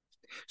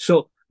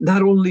 So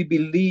not only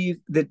believe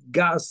that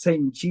God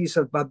sent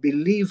Jesus, but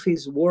believe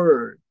his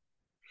word.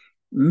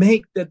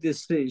 Make the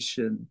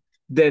decision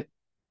that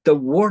the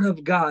word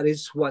of God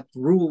is what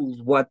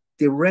rules, what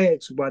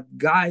directs, what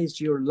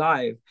guides your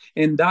life.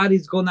 And that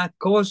is going to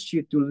cause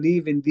you to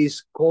live in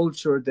this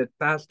culture that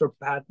Pastor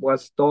Pat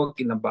was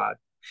talking about.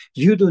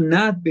 You do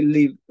not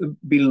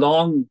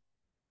belong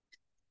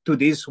to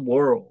this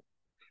world.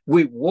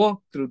 We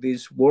walk through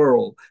this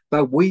world,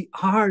 but we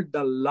are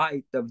the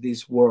light of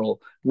this world.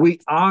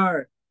 We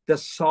are the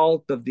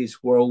salt of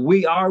this world.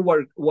 We are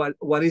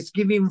what is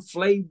giving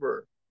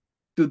flavor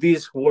to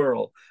this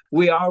world.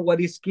 We are what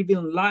is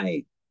giving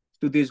light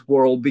to this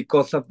world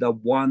because of the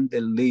one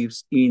that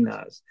lives in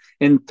us.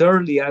 And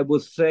thirdly, I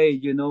would say,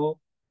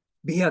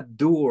 be a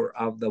doer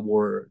of the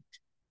word.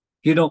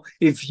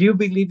 If you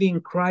believe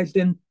in Christ,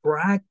 then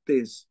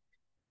practice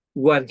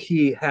what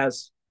he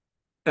has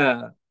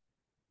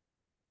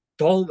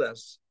told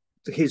us,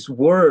 his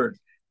word.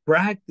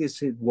 Practice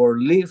his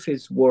word, live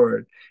his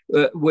word,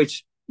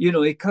 which,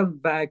 it comes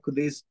back to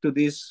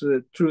this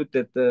truth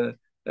that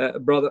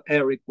Brother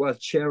Eric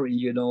was sharing.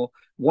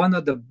 One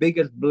of the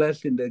biggest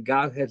blessings that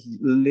God has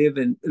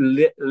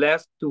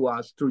left to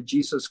us through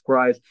Jesus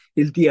Christ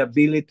is the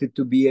ability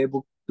to be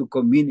able to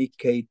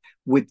communicate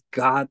with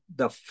God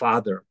the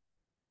Father.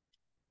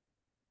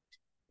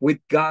 With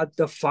God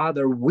the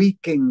Father, we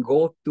can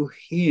go to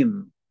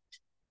him,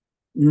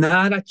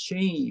 not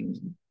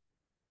ashamed,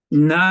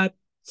 not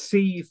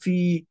see if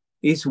he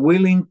is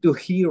willing to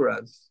hear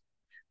us.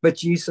 But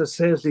Jesus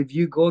says, if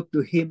you go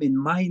to him in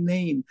my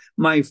name,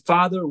 my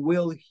Father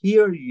will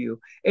hear you,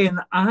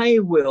 and I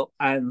will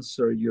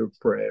answer your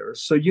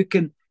prayers. So you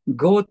can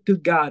go to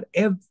God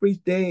every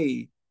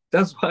day.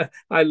 That's why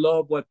I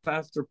love what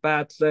Pastor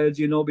Pat says,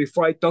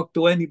 before I talk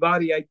to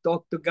anybody, I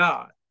talk to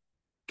God.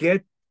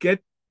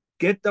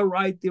 Get the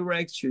right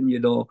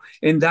direction,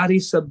 and that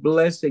is a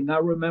blessing. I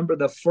remember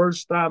the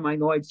first time, I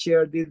know I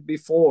shared this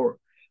before,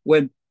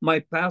 when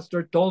my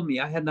pastor told me,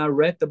 I had not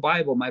read the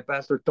Bible. My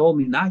pastor told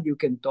me, now you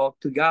can talk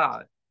to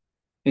God.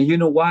 And you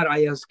know what?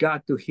 I asked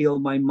God to heal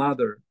my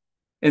mother.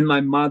 And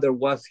my mother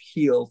was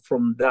healed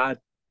from that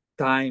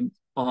time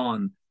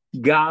on.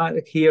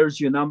 God hears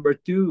you. Number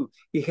two,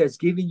 he has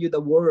given you the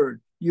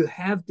word. You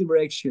have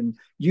direction.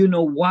 You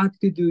know what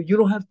to do. You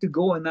don't have to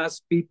go and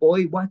ask people,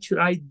 hey, what should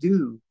I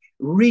do?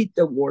 Read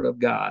the word of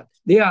God.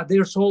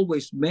 There's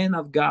always men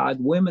of God,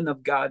 women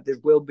of God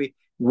that will be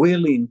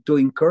willing to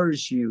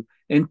encourage you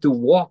and to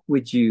walk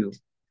with you.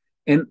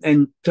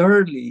 And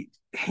thirdly,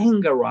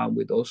 hang around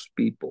with those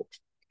people.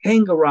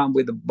 Hang around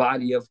with the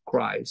body of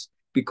Christ,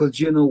 because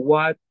you know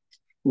what?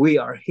 We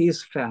are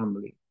his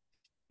family,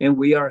 and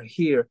we are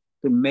here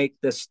to make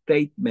the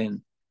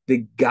statement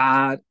that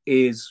God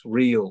is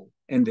real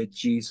and that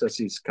Jesus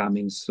is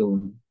coming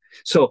soon.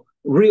 So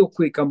real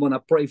quick, I'm going to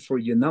pray for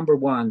you. Number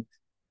one,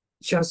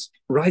 Just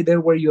right there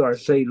where you are,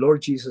 say,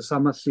 Lord Jesus,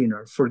 I'm a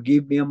sinner.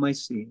 Forgive me of my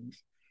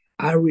sins.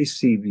 I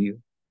receive you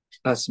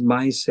as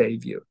my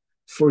Savior.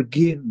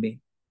 Forgive me.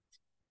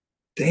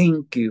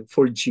 Thank you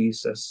for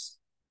Jesus.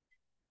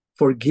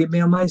 Forgive me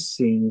of my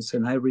sins,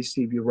 and I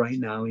receive you right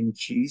now in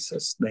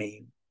Jesus'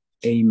 name.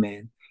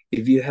 Amen.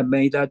 If you have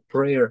made that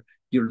prayer,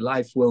 your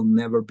life will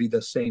never be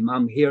the same.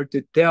 I'm here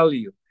to tell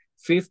you,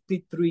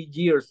 53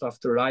 years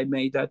after I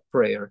made that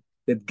prayer,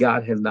 that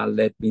God has not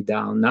let me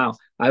down. Now,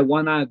 I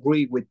want to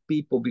agree with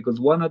people, because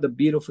one of the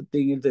beautiful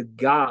things is that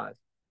God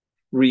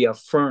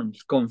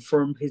reaffirms,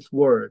 confirms his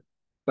word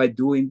by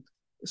doing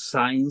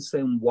signs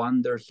and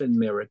wonders and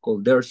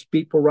miracles. There's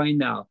people right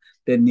now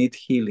that need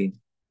healing.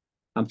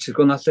 I'm just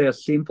going to say a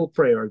simple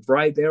prayer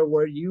right there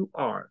where you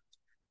are.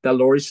 The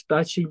Lord is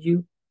touching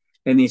you,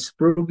 and He's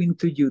proving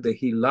to you that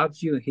He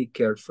loves you and He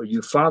cares for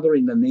you. Father,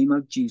 in the name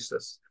of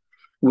Jesus,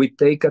 we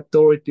take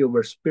authority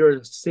over spirit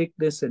of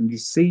sickness and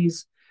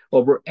disease,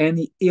 over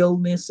any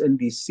illness and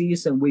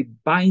disease, and we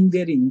bind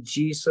it in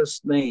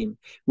Jesus' name.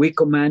 We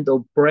command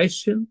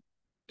oppression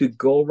to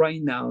go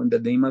right now in the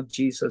name of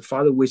Jesus.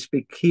 Father, we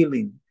speak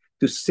healing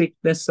to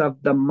sickness of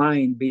the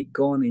mind, be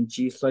gone in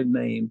Jesus'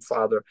 name,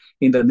 Father.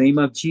 In the name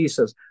of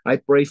Jesus, I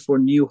pray for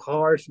new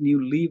hearts,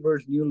 new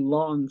livers, new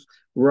lungs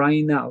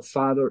right now,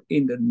 Father,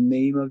 in the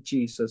name of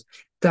Jesus.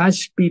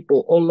 Touch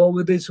people all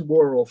over this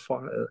world,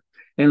 Father,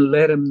 and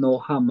let them know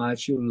how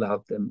much you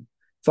love them.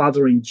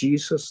 Father, in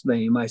Jesus'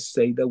 name, I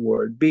say the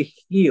word, be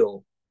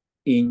healed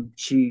in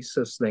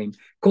Jesus' name.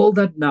 Call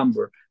that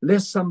number.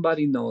 Let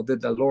somebody know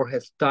that the Lord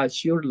has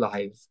touched your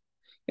life.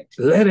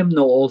 Let them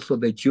know also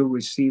that you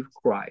receive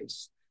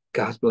Christ.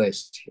 God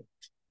bless you.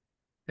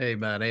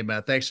 Amen.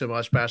 Amen. Thanks so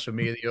much, Pastor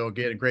Emilio.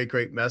 Again, a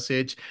great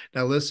message.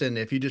 Now, listen,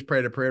 if you just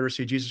prayed a prayer to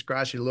receive Jesus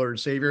Christ, your Lord and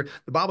Savior,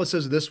 the Bible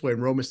says it this way in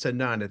Romans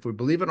 10:9. If we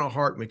believe in our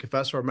heart and we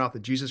confess our mouth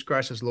that Jesus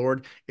Christ is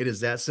Lord, it is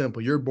that simple.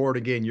 You're born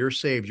again. You're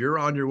saved. You're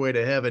on your way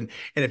to heaven.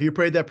 And if you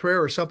prayed that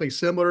prayer or something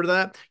similar to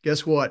that,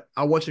 guess what?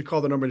 I want you to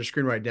call the number on the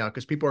screen right now,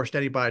 because people are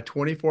standing by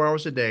 24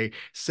 hours a day,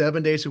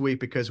 7 days a week,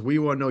 because we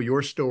want to know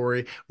your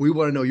story. We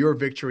want to know your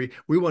victory.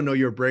 We want to know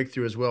your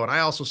breakthrough as well. And I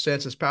also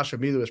sense, as Pastor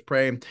Emilio was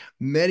praying,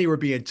 many were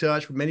being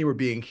touched, many were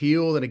being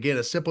healed. And again,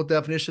 a simple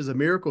definition of a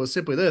miracle is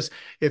simply this: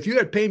 if you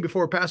had pain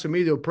before Pastor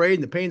Emilio prayed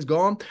and the pain's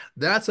gone,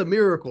 that's a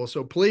miracle.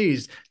 So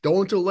please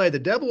don't delay. The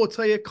devil will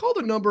tell you, call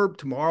the number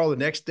tomorrow, the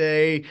next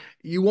day.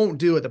 You won't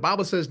do it. The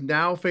Bible says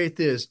now faith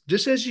is.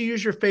 Just as you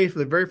use your faith for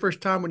the very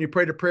first time when you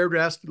prayed a prayer to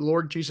ask the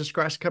Lord Jesus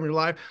Christ to come in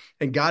your life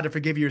and God to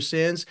forgive your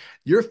sins,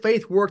 your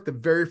faith worked the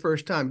very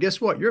first time.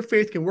 Guess what? Your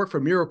faith can work for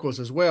miracles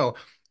as well.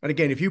 And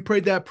again, if you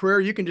prayed that prayer,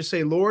 you can just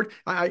say, Lord,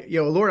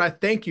 Lord, I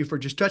thank you for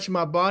just touching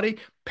my body,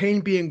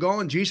 pain being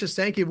gone. Jesus,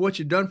 thank you for what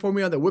you've done for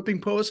me on the whipping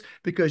post,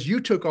 because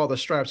you took all the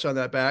stripes on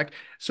that back.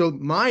 So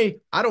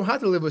I don't have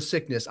to live with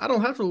sickness. I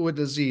don't have to live with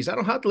disease. I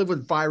don't have to live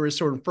with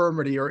virus or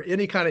infirmity or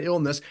any kind of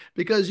illness,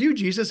 because you,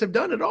 Jesus, have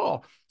done it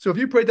all. So if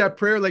you prayed that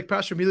prayer like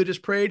Pastor Emilio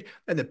just prayed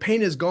and the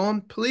pain is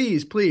gone,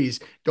 please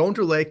don't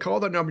delay. Call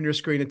that number on your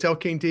screen and tell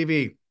King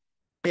TV.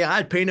 Yeah, I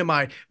had pain in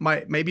my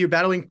maybe you've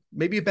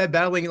been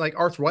battling like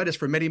arthritis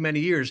for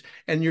many years,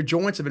 and your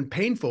joints have been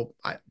painful.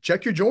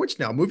 Check your joints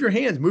now. Move your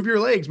hands, move your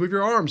legs, move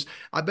your arms.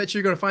 I bet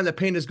you're going to find that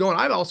pain is gone.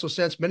 I've also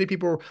sensed many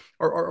people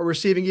are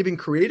receiving even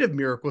creative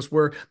miracles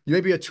where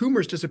maybe a tumor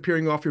is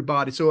disappearing off your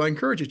body. So I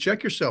encourage you,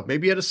 check yourself.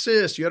 Maybe you had a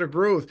cyst, you had a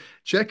growth.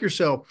 Check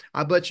yourself.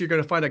 I bet you're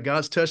going to find that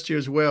God's touched you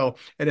as well.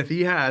 And if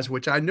He has,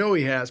 which I know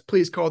He has,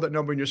 please call that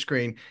number on your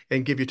screen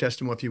and give your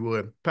testimony if you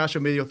would. Pastor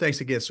Emilio,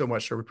 thanks again so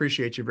much, sir. We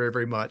appreciate you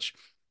very much.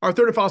 Our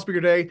third and final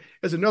speaker today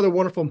is another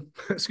wonderful,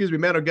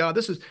 man of God.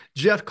 This is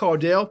Jeff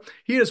Caudill.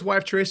 He and his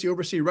wife, Tracy,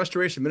 oversee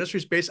Restoration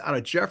Ministries based out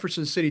of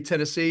Jefferson City,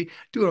 Tennessee,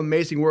 doing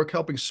amazing work,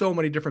 helping so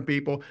many different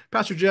people.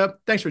 Pastor Jeff,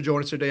 thanks for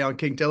joining us today on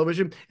King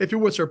Television. If you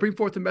would, sir, bring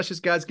forth the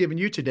message God's given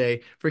you today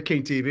for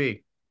King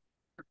TV.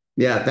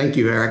 Yeah, thank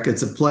you, Eric.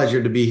 It's a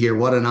pleasure to be here.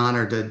 What an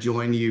honor to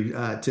join you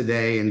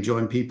today and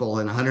join people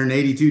in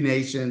 182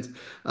 nations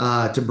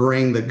to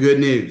bring the good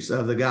news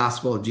of the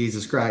gospel of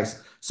Jesus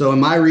Christ. So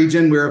in my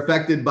region, we're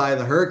affected by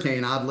the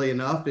hurricane, oddly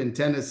enough, in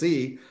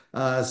Tennessee.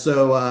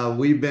 So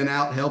we've been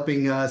out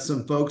helping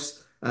some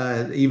folks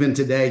even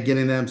today,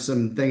 getting them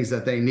some things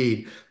that they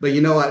need. But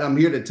you know what? I'm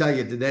here to tell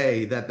you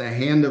today that the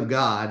hand of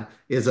God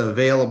is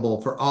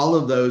available for all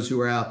of those who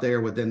are out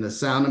there within the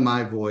sound of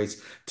my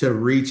voice to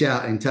reach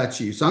out and touch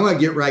you. So I'm going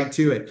to get right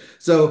to it.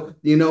 So,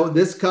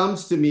 this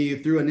comes to me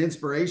through an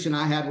inspiration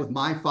I had with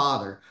my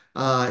father.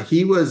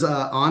 He was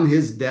on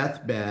his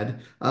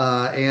deathbed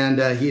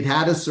and he'd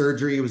had a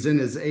surgery. He was in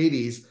his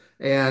 80s.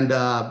 And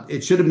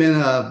it should have been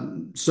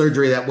a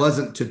surgery that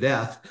wasn't to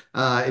death.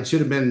 It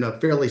should have been a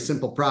fairly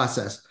simple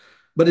process,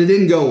 but it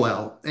didn't go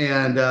well.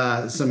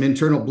 And some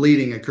internal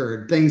bleeding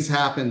occurred. Things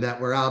happened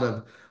that were out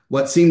of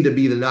what seemed to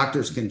be the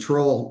doctor's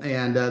control.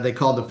 And they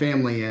called the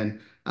family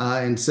in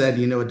and said,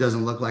 it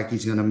doesn't look like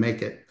he's going to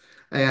make it.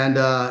 And,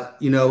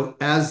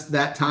 as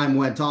that time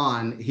went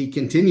on, he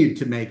continued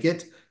to make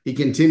it. He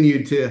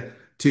continued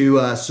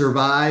to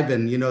survive.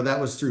 And, that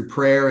was through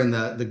prayer and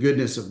the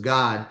goodness of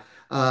God.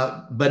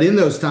 But in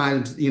those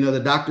times,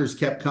 the doctors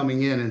kept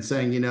coming in and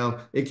saying,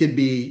 it could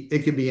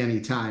be any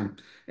time.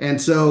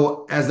 And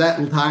so as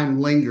that time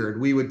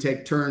lingered, we would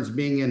take turns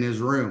being in his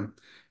room.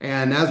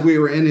 And as we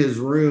were in his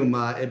room,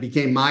 it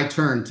became my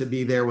turn to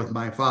be there with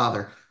my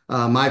father.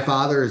 My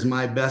father is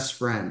my best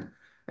friend.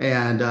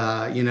 And,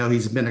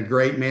 he's been a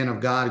great man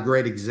of God, a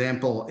great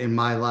example in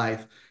my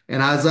life.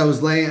 And as I was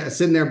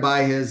sitting there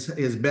by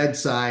his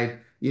bedside,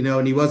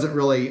 and he wasn't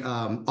really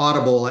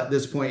audible at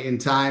this point in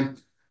time,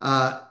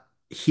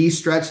 he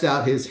stretched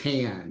out his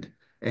hand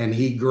and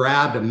he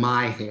grabbed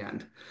my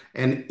hand.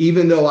 And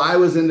even though I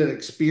was in an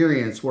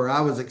experience where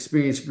I was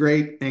experiencing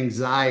great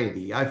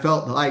anxiety, I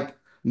felt like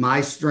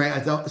my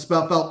strength,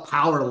 felt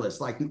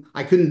powerless, like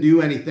I couldn't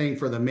do anything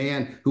for the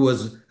man who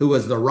was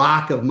the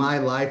rock of my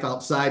life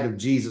outside of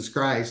Jesus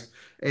Christ.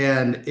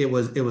 And it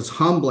was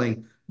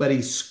humbling, but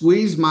he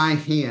squeezed my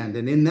hand.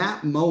 And in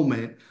that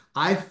moment,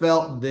 I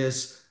felt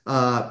this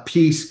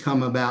peace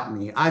come about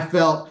me. I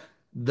felt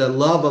the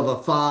love of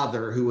a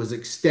father who was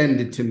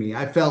extended to me.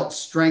 I felt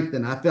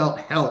strengthened. I felt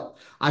help.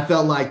 I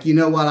felt like, you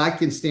know what, I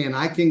can stand,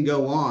 I can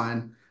go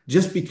on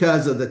just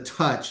because of the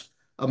touch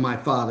of my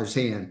father's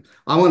hand.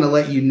 I want to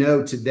let you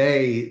know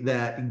today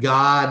that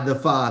God the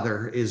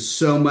Father is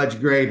so much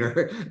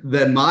greater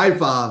than my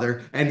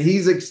father, and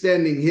he's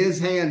extending his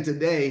hand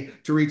today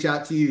to reach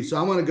out to you. So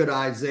I want to go to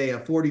Isaiah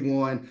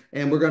 41,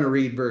 and we're going to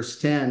read verse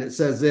 10. It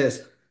says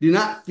this: "Do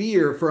not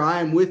fear, for I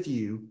am with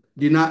you.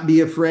 Do not be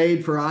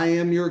afraid, for I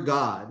am your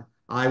God.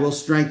 I will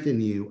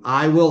strengthen you.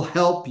 I will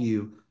help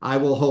you. I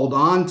will hold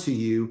on to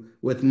you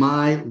with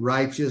my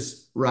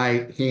righteous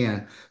right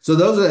hand." So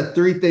those are the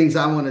three things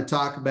I want to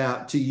talk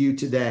about to you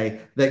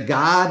today, that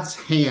God's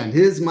hand,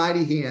 his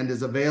mighty hand,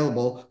 is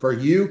available for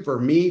you, for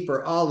me,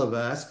 for all of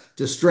us,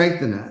 to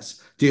strengthen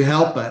us, to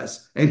help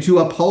us, and to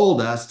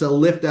uphold us, to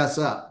lift us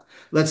up.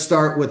 Let's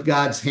start with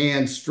God's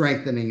hand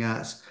strengthening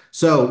us.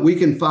 So we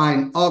can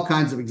find all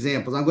kinds of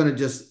examples. I'm going to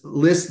just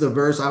list the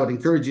verse. I would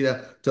encourage you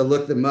to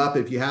look them up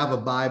if you have a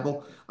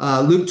Bible.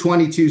 Luke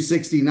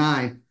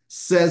 22:69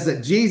 says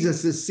that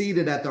Jesus is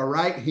seated at the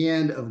right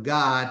hand of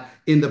God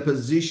in the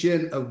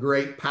position of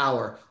great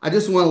power. I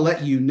just want to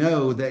let you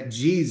know that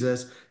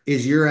Jesus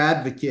is your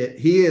advocate.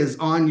 He is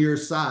on your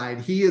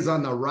side. He is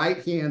on the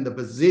right hand, the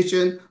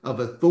position of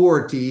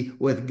authority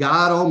with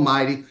God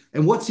Almighty.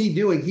 And what's he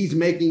doing? He's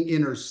making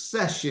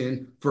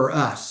intercession for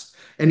us.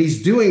 And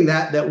he's doing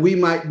that we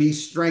might be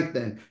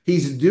strengthened.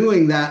 He's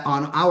doing that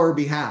on our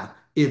behalf.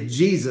 If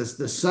Jesus,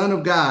 the Son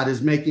of God,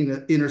 is making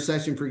an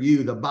intercession for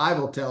you, the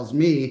Bible tells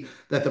me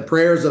that the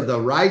prayers of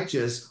the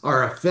righteous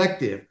are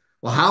effective.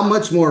 Well, how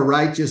much more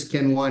righteous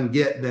can one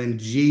get than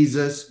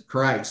Jesus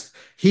Christ?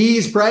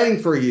 He's praying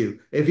for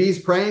you. If he's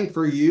praying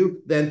for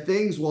you, then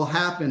things will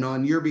happen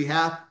on your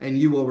behalf and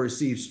you will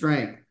receive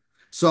strength.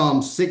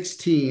 Psalm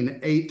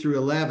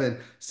 16:8-11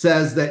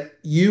 says that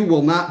you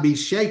will not be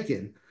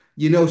shaken.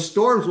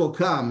 Storms will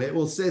come. It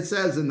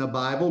says in the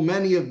Bible,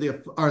 many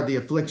are the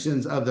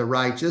afflictions of the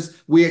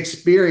righteous. We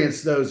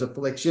experience those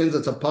afflictions.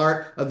 It's a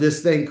part of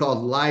this thing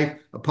called life,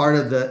 a part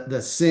of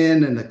the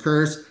sin and the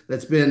curse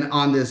that's been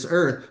on this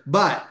earth.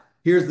 But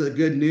here's the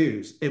good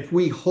news. If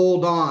we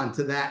hold on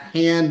to that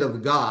hand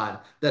of God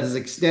that is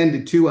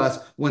extended to us,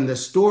 when the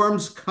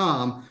storms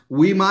come,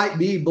 we might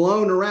be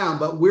blown around,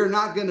 but we're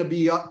not going to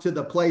be up to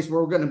the place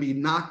where we're going to be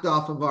knocked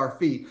off of our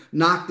feet,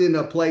 knocked into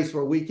a place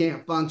where we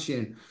can't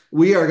function.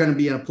 We are going to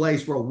be in a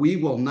place where we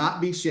will not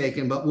be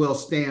shaken, but we'll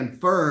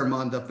stand firm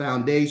on the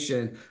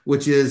foundation,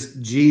 which is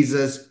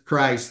Jesus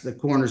Christ, the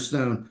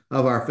cornerstone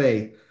of our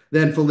faith.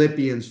 Then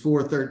Philippians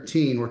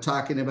 4:13, we're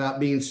talking about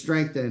being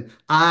strengthened.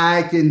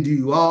 I can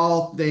do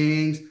all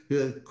things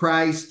through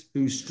Christ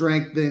who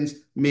strengthens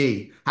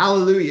me.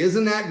 Hallelujah.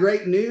 Isn't that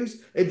great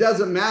news? It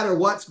doesn't matter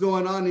what's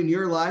going on in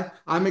your life.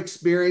 I'm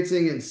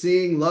experiencing and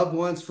seeing loved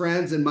ones,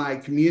 friends in my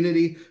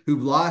community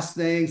who've lost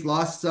things,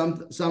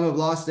 some have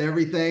lost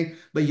everything.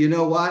 But you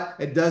know what?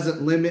 It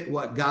doesn't limit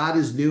what God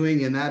is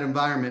doing in that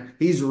environment.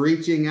 He's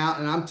reaching out,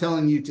 and I'm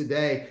telling you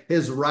today,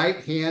 his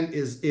right hand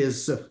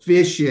is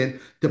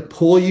sufficient to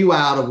pull you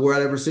out of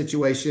whatever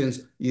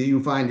situations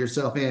you find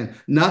yourself in.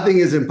 Nothing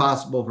is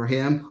impossible for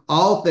him.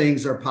 All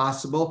things are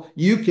possible.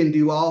 You can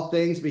do all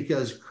things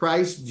because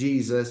Christ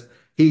Jesus,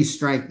 he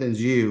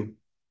strengthens you.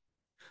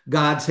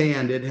 God's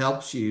hand, it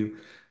helps you.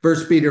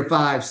 1 Peter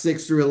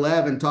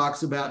 5:6-11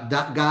 talks about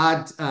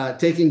God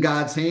taking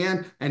God's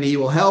hand, and he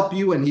will help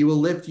you and he will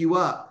lift you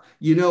up.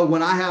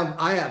 When I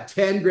have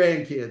 10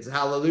 grandkids,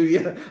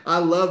 hallelujah. I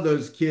love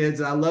those kids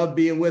and I love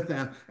being with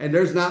them. And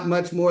there's not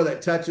much more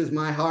that touches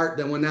my heart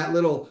than when that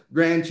little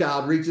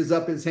grandchild reaches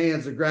up his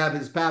hands to grab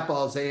his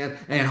papa's hand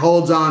and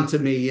holds on to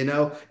me.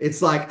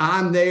 It's like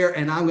I'm there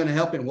and I'm going to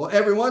help him. Well,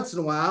 every once in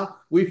a while,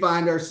 we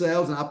find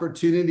ourselves an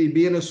opportunity to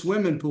be in a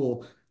swimming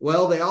pool.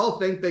 Well, they all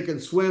think they can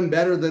swim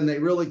better than they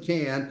really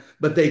can,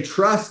 but they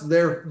trust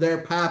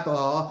their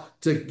papa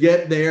to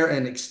get there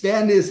and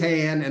extend his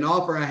hand and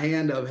offer a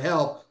hand of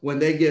help when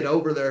they get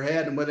over their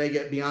head and when they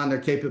get beyond their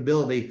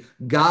capability.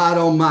 God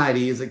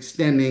Almighty is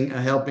extending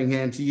a helping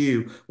hand to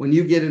you. When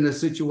you get in a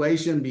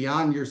situation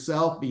beyond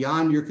yourself,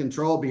 beyond your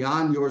control,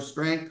 beyond your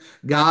strength,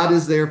 God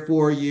is there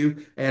for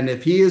you. And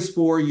if he is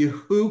for you,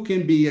 who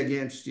can be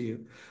against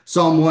you?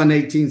 Psalm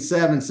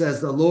 118:7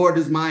 says, the Lord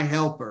is my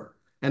helper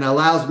and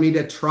allows me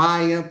to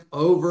triumph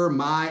over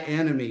my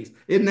enemies.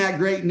 Isn't that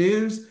great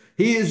news?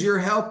 He is your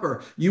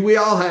helper. We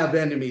all have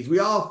enemies. We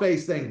all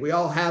face things. We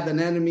all have an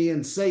enemy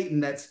in Satan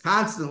that's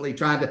constantly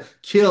trying to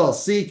kill,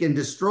 seek, and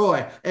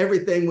destroy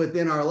everything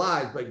within our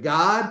lives. But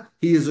God,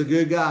 he is a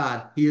good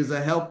God. He is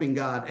a helping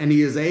God, and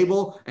he is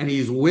able and he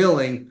is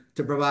willing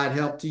to provide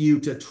help to you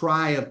to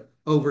triumph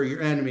over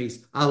your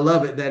enemies. I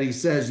love it that he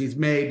says he's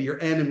made your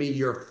enemy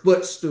your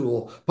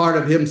footstool. Part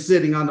of him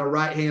sitting on the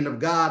right hand of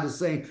God is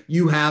saying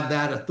you have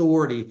that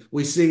authority.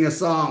 We sing a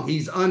song,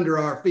 he's under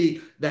our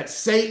feet, that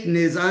Satan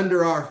is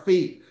under our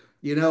feet.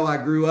 You know, I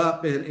grew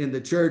up in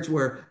the church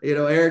where, you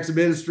know, Eric's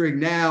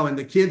ministering now, and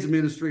the kids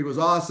ministry was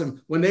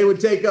awesome. When they would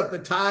take up the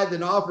tithe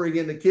and offering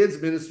in the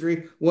kids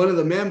ministry, one of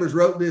the members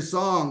wrote this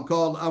song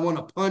called, I Want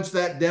to Punch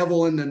That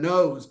Devil in the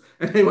Nose.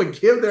 And they would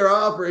give their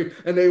offering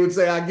and they would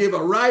say, I give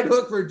a right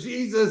hook for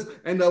Jesus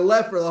and the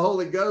left for the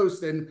Holy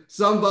Ghost. And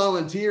some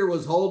volunteer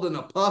was holding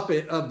a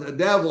puppet of the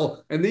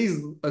devil. And these,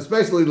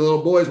 especially the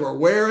little boys, were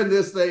wearing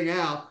this thing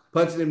out,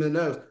 punching him in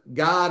the nose.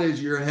 God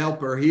is your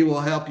helper. He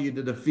will help you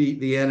to defeat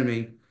the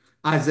enemy.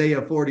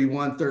 Isaiah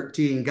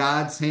 41:13,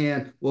 God's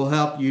hand will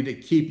help you to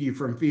keep you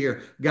from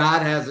fear.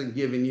 God hasn't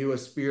given you a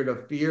spirit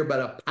of fear, but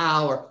a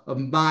power of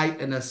might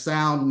and a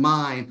sound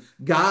mind.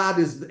 God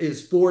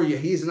is for you.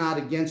 He's not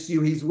against you.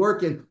 He's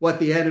working what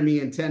the enemy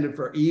intended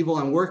for evil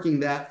and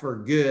working that for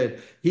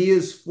good. He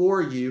is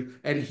for you,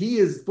 and he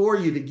is for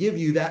you to give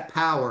you that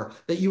power,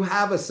 that you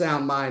have a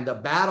sound mind. The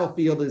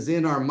battlefield is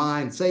in our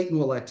mind. Satan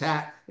will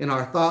attack in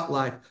our thought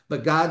life.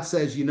 But God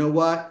says, you know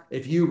what?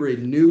 If you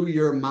renew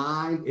your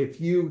mind,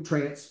 if you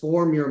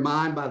transform your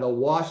mind by the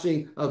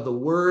washing of the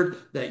word,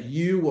 that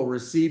you will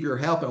receive your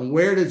help. And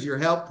where does your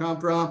help come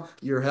from?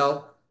 Your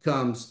help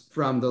comes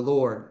from the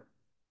Lord.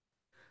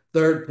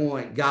 Third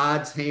point,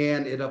 God's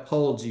hand, it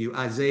upholds you.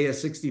 Isaiah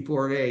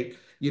 64:8.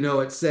 You know,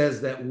 it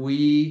says that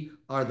we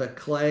are the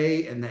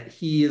clay and that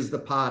he is the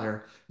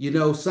potter. You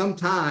know,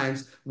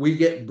 sometimes we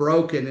get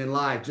broken in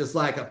life, just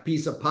like a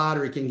piece of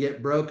pottery can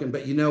get broken.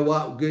 But you know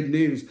what? Good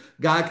news.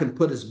 God can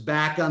put us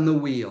back on the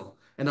wheel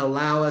and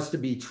allow us to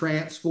be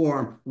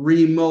transformed,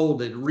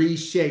 remolded,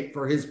 reshaped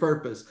for his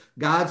purpose.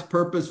 God's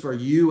purpose for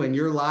you and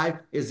your life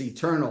is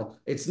eternal.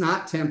 It's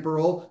not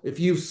temporal. If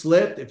you've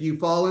slipped, if you've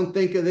fallen,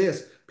 think of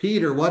this.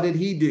 Peter, what did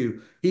he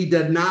do? He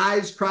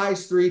denies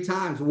Christ 3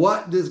 times.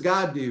 What does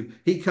God do?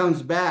 He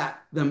comes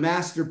back, the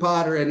master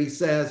potter, and he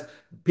says,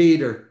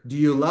 Peter, do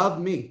you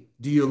love me?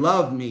 Do you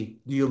love me?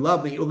 Do you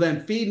love me? Well,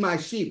 then feed my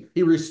sheep.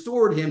 He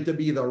restored him to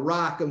be the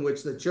rock on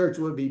which the church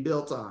would be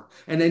built on.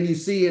 And then you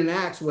see in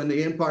Acts, when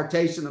the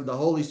impartation of the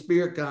Holy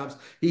Spirit comes,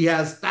 he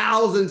has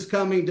thousands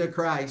coming to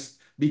Christ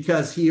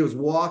because he was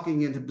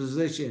walking into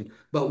position.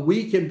 But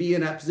we can be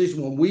in that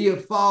position when we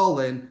have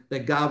fallen,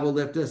 that God will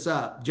lift us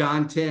up.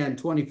 John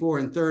 10:24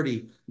 and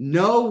 30.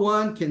 No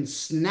one can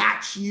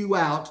snatch you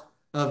out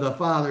of the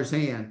Father's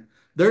hand.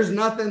 There's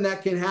nothing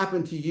that can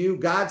happen to you.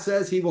 God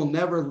says he will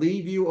never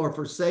leave you or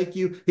forsake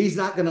you. He's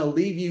not going to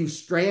leave you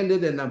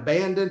stranded and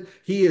abandoned.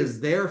 He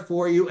is there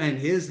for you, and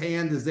his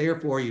hand is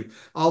there for you.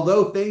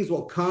 Although things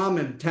will come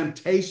and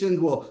temptations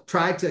will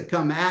try to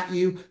come at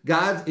you,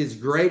 God is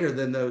greater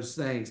than those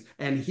things.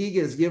 And he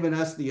has given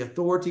us the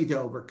authority to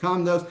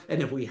overcome those.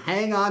 And if we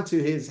hang on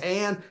to his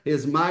hand,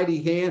 his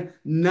mighty hand,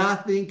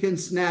 nothing can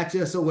snatch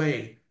us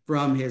away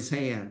from his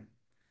hand.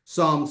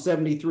 Psalm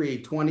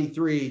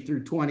 73:23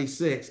 through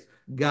 26.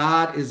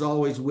 God is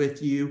always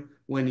with you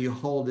when you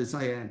hold his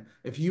hand.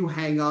 If you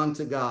hang on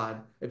to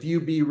God, if you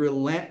be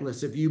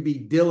relentless, if you be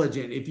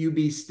diligent, if you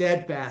be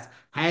steadfast,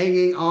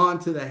 hanging on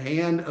to the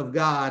hand of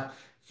God,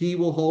 he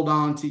will hold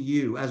on to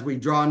you. As we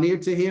draw near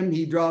to him,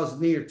 he draws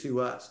near to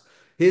us.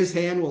 His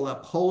hand will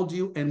uphold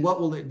you, and what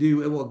will it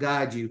do? It will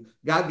guide you.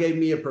 God gave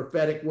me a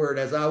prophetic word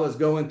as I was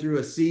going through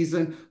a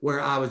season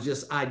where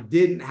I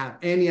didn't have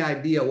any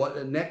idea what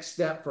the next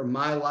step for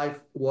my life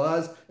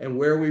was and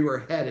where we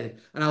were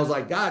headed. And I was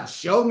like, God,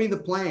 show me the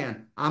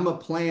plan. I'm a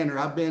planner.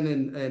 I've been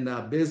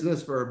in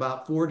business for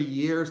about 40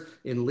 years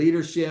in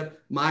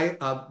leadership. My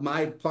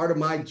part of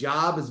my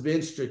job has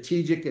been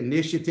strategic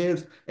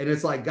initiatives. And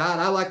it's like, God,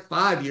 I like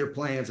 5-year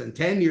plans and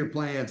 10-year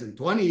plans and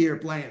 20-year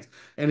plans.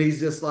 And he's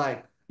just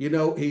like, you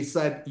know, he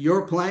said,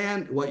 your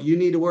plan, what you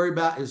need to worry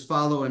about is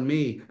following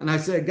me. And I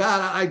said,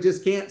 God, I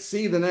just can't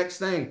see the next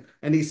thing.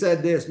 And he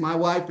said this, my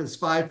wife is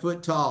 5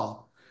 foot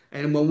tall.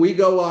 And when we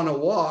go on a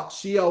walk,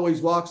 she always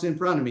walks in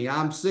front of me.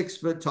 I'm 6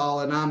 foot tall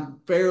and I'm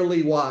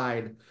fairly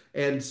wide.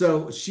 And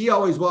so she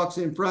always walks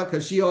in front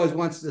because she always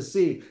wants to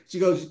see. She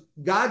goes,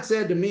 God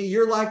said to me,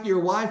 you're like your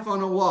wife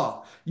on a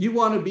walk. You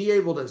want to be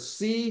able to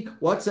see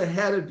what's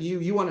ahead of you.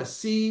 You want to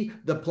see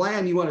the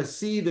plan. You want to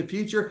see the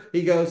future.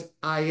 He goes,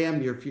 I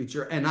am your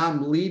future, and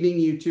I'm leading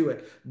you to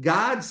it.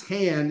 God's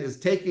hand is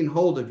taking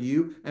hold of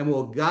you and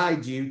will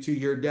guide you to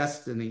your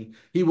destiny.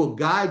 He will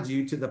guide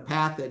you to the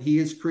path that he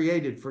has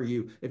created for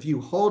you. If you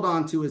hold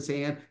on to his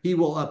hand, he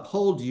will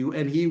uphold you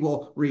and he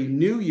will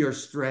renew your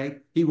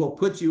strength. He will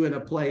put you in a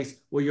place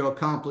where you'll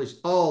accomplish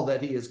all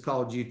that he has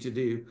called you to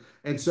do.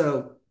 And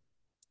so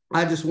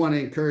I just want to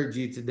encourage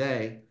you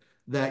today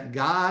that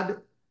God's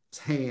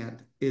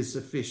hand is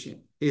sufficient.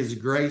 His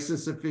grace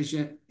is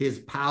sufficient. His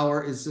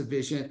power is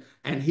sufficient.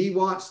 And he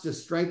wants to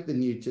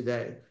strengthen you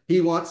today. He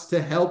wants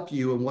to help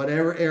you in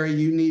whatever area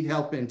you need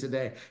help in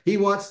today. He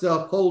wants to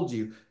uphold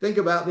you. Think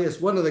about this.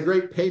 One of the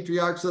great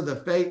patriarchs of the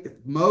faith,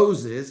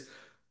 Moses,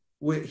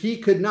 he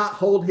could not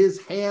hold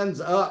his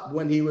hands up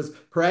when he was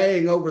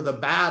praying over the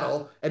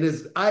battle, and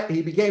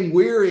he became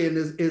weary and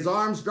his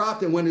arms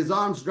dropped. And when his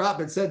arms dropped,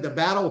 it said the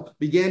battle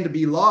began to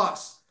be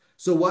lost.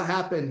 So what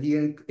happened?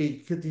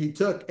 He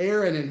took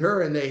Aaron and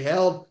Hur and they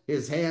held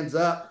his hands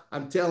up.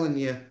 I'm telling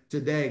you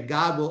today,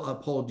 God will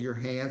uphold your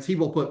hands. He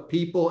will put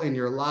people in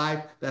your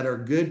life that are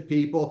good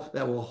people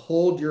that will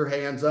hold your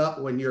hands up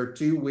when you're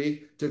too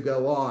weak to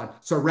go on.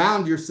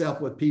 Surround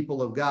yourself with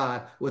people of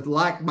God, with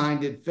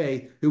like-minded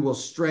faith who will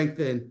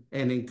strengthen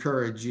and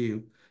encourage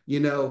you.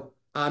 You know,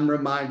 I'm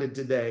reminded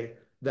today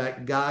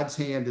that God's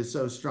hand is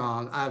so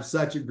strong. I have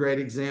such a great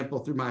example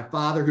through my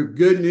father who,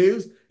 good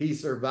news, he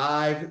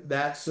survived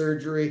that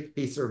surgery.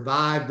 He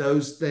survived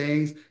those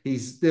things.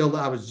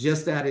 I was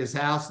just at his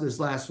house this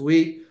last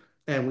week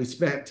and we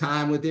spent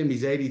time with him.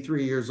 He's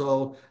 83 years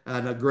old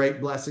and a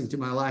great blessing to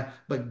my life.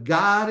 But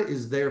God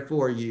is there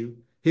for you.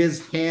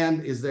 His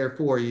hand is there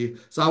for you.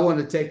 So I want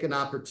to take an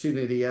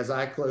opportunity as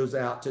I close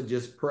out to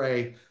just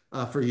pray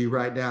for you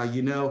right now.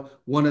 You know,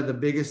 one of the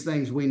biggest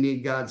things we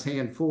need God's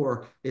hand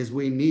for is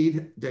we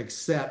need to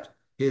accept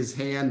his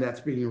hand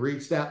that's being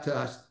reached out to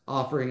us,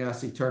 offering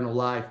us eternal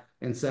life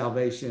and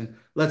salvation.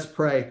 Let's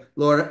pray.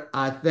 Lord,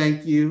 I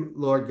thank you,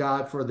 Lord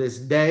God, for this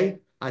day.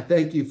 I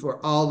thank you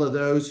for all of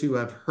those who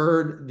have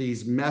heard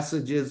these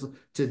messages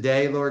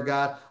today, Lord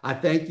God. I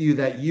thank you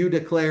that you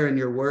declare in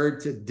your word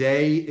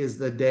today is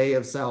the day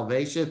of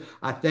salvation.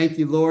 I thank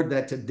you, Lord,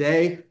 that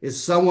today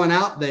is someone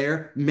out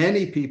there,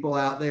 many people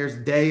out there's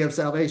day of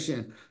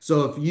salvation.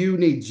 So if you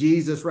need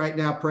Jesus right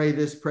now, pray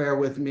this prayer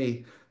with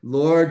me.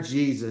 Lord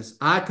Jesus,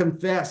 I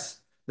confess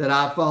that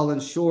I've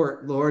fallen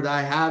short. Lord,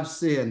 I have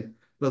sinned.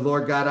 But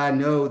Lord God, I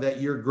know that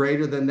you're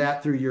greater than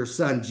that through your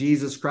son,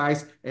 Jesus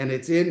Christ. And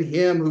it's in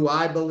him who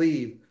I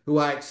believe, who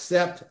I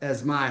accept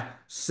as my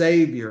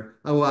Savior,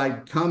 who I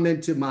come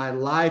into my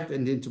life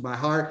and into my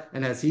heart.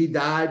 And as he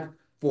died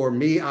for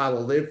me, I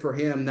will live for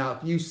him. Now,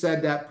 if you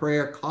said that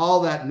prayer,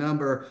 call that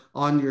number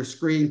on your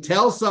screen.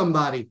 Tell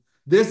somebody,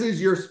 this is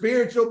your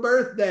spiritual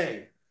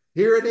birthday.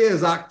 Here it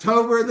is,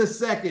 October the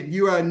 2nd.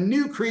 You are a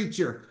new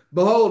creature.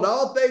 Behold,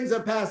 all things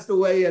have passed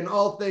away and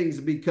all things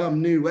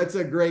become new. It's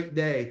a great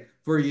day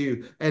for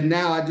you. And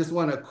now I just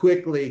want to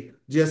quickly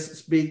just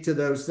speak to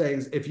those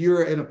things. If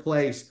you're in a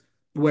place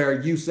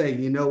where you say,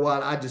 you know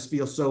what, I just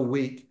feel so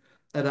weak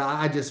and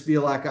I just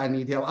feel like I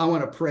need help, I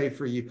want to pray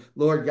for you.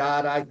 Lord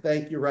God, I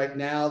thank you right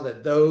now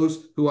that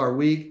those who are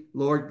weak,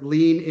 Lord,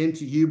 lean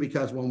into you,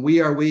 because when we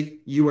are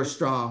weak, you are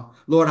strong.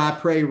 Lord, I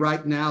pray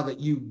right now that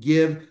you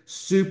give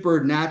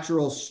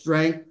supernatural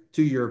strength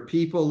to your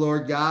people,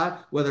 Lord God,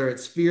 whether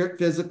it's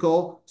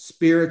physical,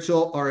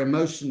 spiritual, or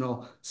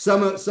emotional.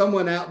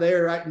 Someone out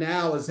there right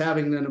now is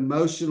having an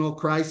emotional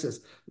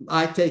crisis.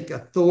 I take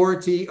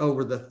authority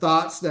over the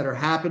thoughts that are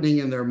happening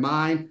in their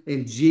mind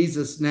in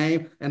Jesus'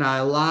 name, and I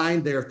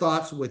align their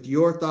thoughts with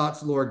your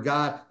thoughts, Lord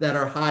God, that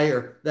are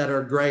higher, that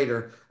are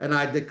greater. And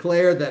I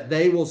declare that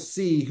they will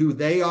see who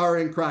they are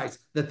in Christ,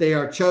 that they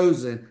are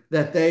chosen,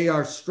 that they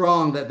are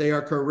strong, that they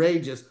are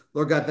courageous,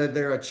 Lord God, that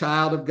they're a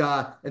child of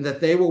God, and that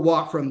they will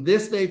walk from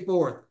this day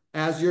forth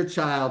as your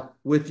child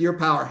with your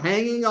power,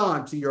 hanging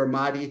on to your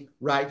mighty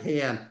right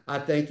hand. I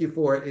thank you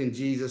for it in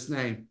Jesus'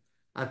 name.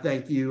 I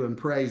thank you and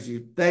praise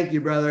you. Thank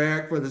you, Brother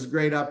Eric, for this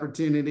great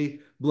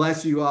opportunity.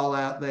 Bless you all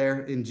out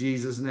there in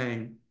Jesus'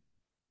 name.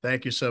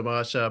 Thank you so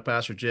much,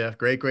 Pastor Jeff.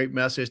 Great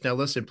message. Now,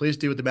 listen, please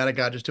do what the man of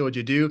God just told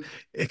you to do.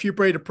 If you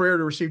prayed a prayer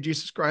to receive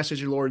Jesus Christ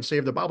as your Lord and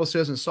Savior, the Bible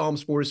says in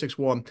Psalms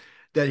 46:1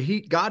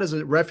 that God is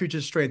a refuge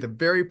and strength, a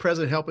very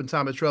present help in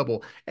time of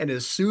trouble. And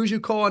as soon as you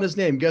call on his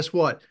name, guess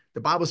what?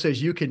 The Bible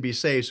says you can be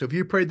saved. So if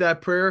you prayed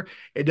that prayer,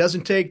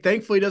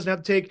 thankfully, it doesn't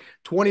have to take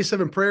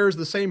 27 prayers,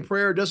 the same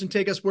prayer. It doesn't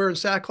take us wearing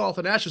sackcloth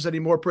and ashes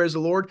anymore, praise the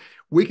Lord.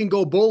 We can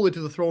go boldly to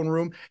the throne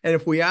room. And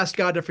if we ask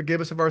God to forgive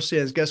us of our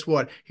sins, guess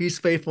what? He's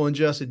faithful and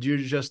just to do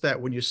just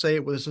that when you say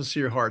it with a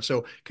sincere heart.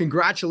 So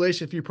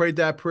congratulations if you prayed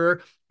that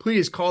prayer.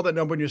 Please call that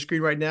number on your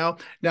screen right now.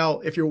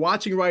 Now, if you're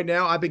watching right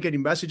now, I've been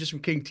getting messages from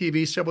King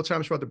TV several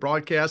times throughout the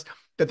broadcast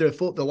that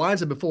the lines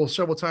have been full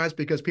several times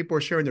because people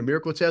are sharing their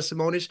miracle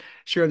testimonies,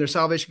 sharing their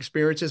salvation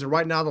experiences. And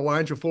right now, the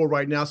lines are full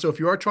right now. So if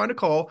you are trying to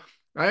call,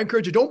 I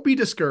encourage you, don't be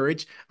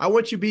discouraged. I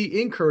want you to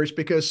be encouraged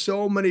because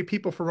so many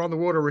people from around the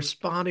world are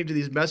responding to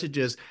these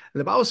messages. And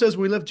the Bible says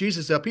when we lift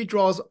Jesus up, he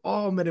draws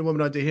all men and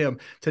women unto him.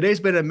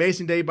 Today's been an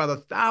amazing day by the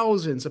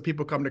thousands of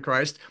people coming to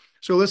Christ.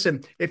 So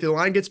listen, if the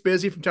line gets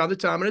busy from time to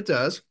time, and it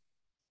does,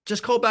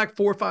 just call back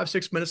 4, 5,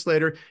 6 minutes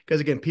later because,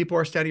 again, people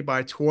are standing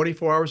by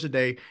 24 hours a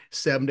day,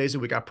 7 days a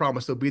week. I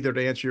promise they'll be there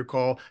to answer your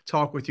call,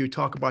 talk with you,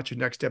 talk about your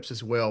next steps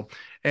as well.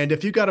 And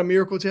if you got a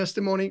miracle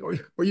testimony or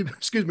you,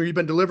 excuse me, you've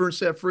been delivered and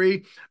set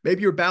free,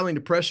 maybe you're battling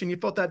depression, you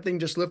felt that thing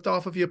just lift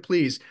off of you,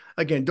 please,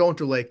 again, don't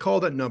delay. Call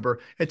that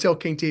number and tell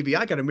King TV,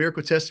 I got a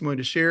miracle testimony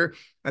to share.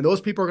 And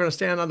those people are going to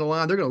stand on the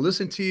line. They're going to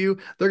listen to you.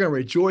 They're going to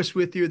rejoice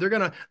with you. They're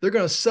going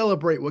to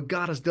celebrate what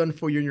God has done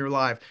for you in your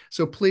life.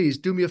 So please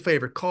do me a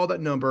favor, call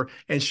that number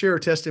and share a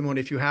testimony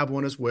if you have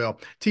one as well.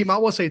 Team, I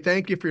want to say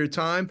thank you for your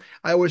time.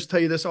 I always tell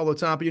you this all the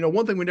time, but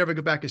one thing we never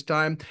go back is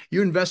time.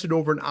 You invested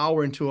over an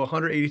hour into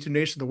 182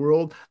 nations of the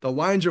world. The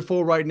lines are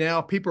full right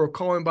now. People are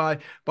calling by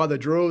the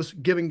droves,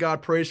 giving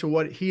God praise for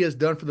what he has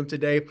done for them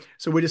today.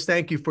 So we just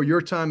thank you for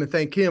your time and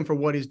thank him for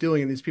what he's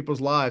doing in these people's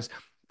lives.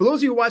 For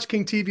those of you who watch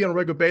King TV on a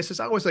regular basis,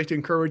 I always like to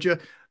encourage you,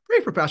 pray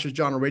for Pastors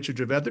John and Rachel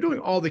Javette. They're doing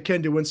all they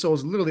can to win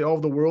souls literally all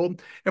over the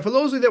world. And for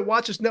those of you that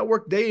watch this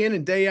network day in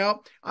and day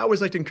out, I always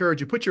like to encourage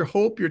you, put your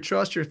hope, your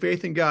trust, your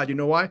faith in God. You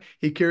know why?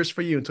 He cares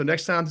for you. Until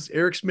next time, this is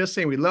Eric Smith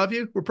saying we love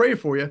you. We're praying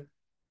for you.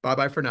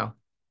 Bye-bye for now.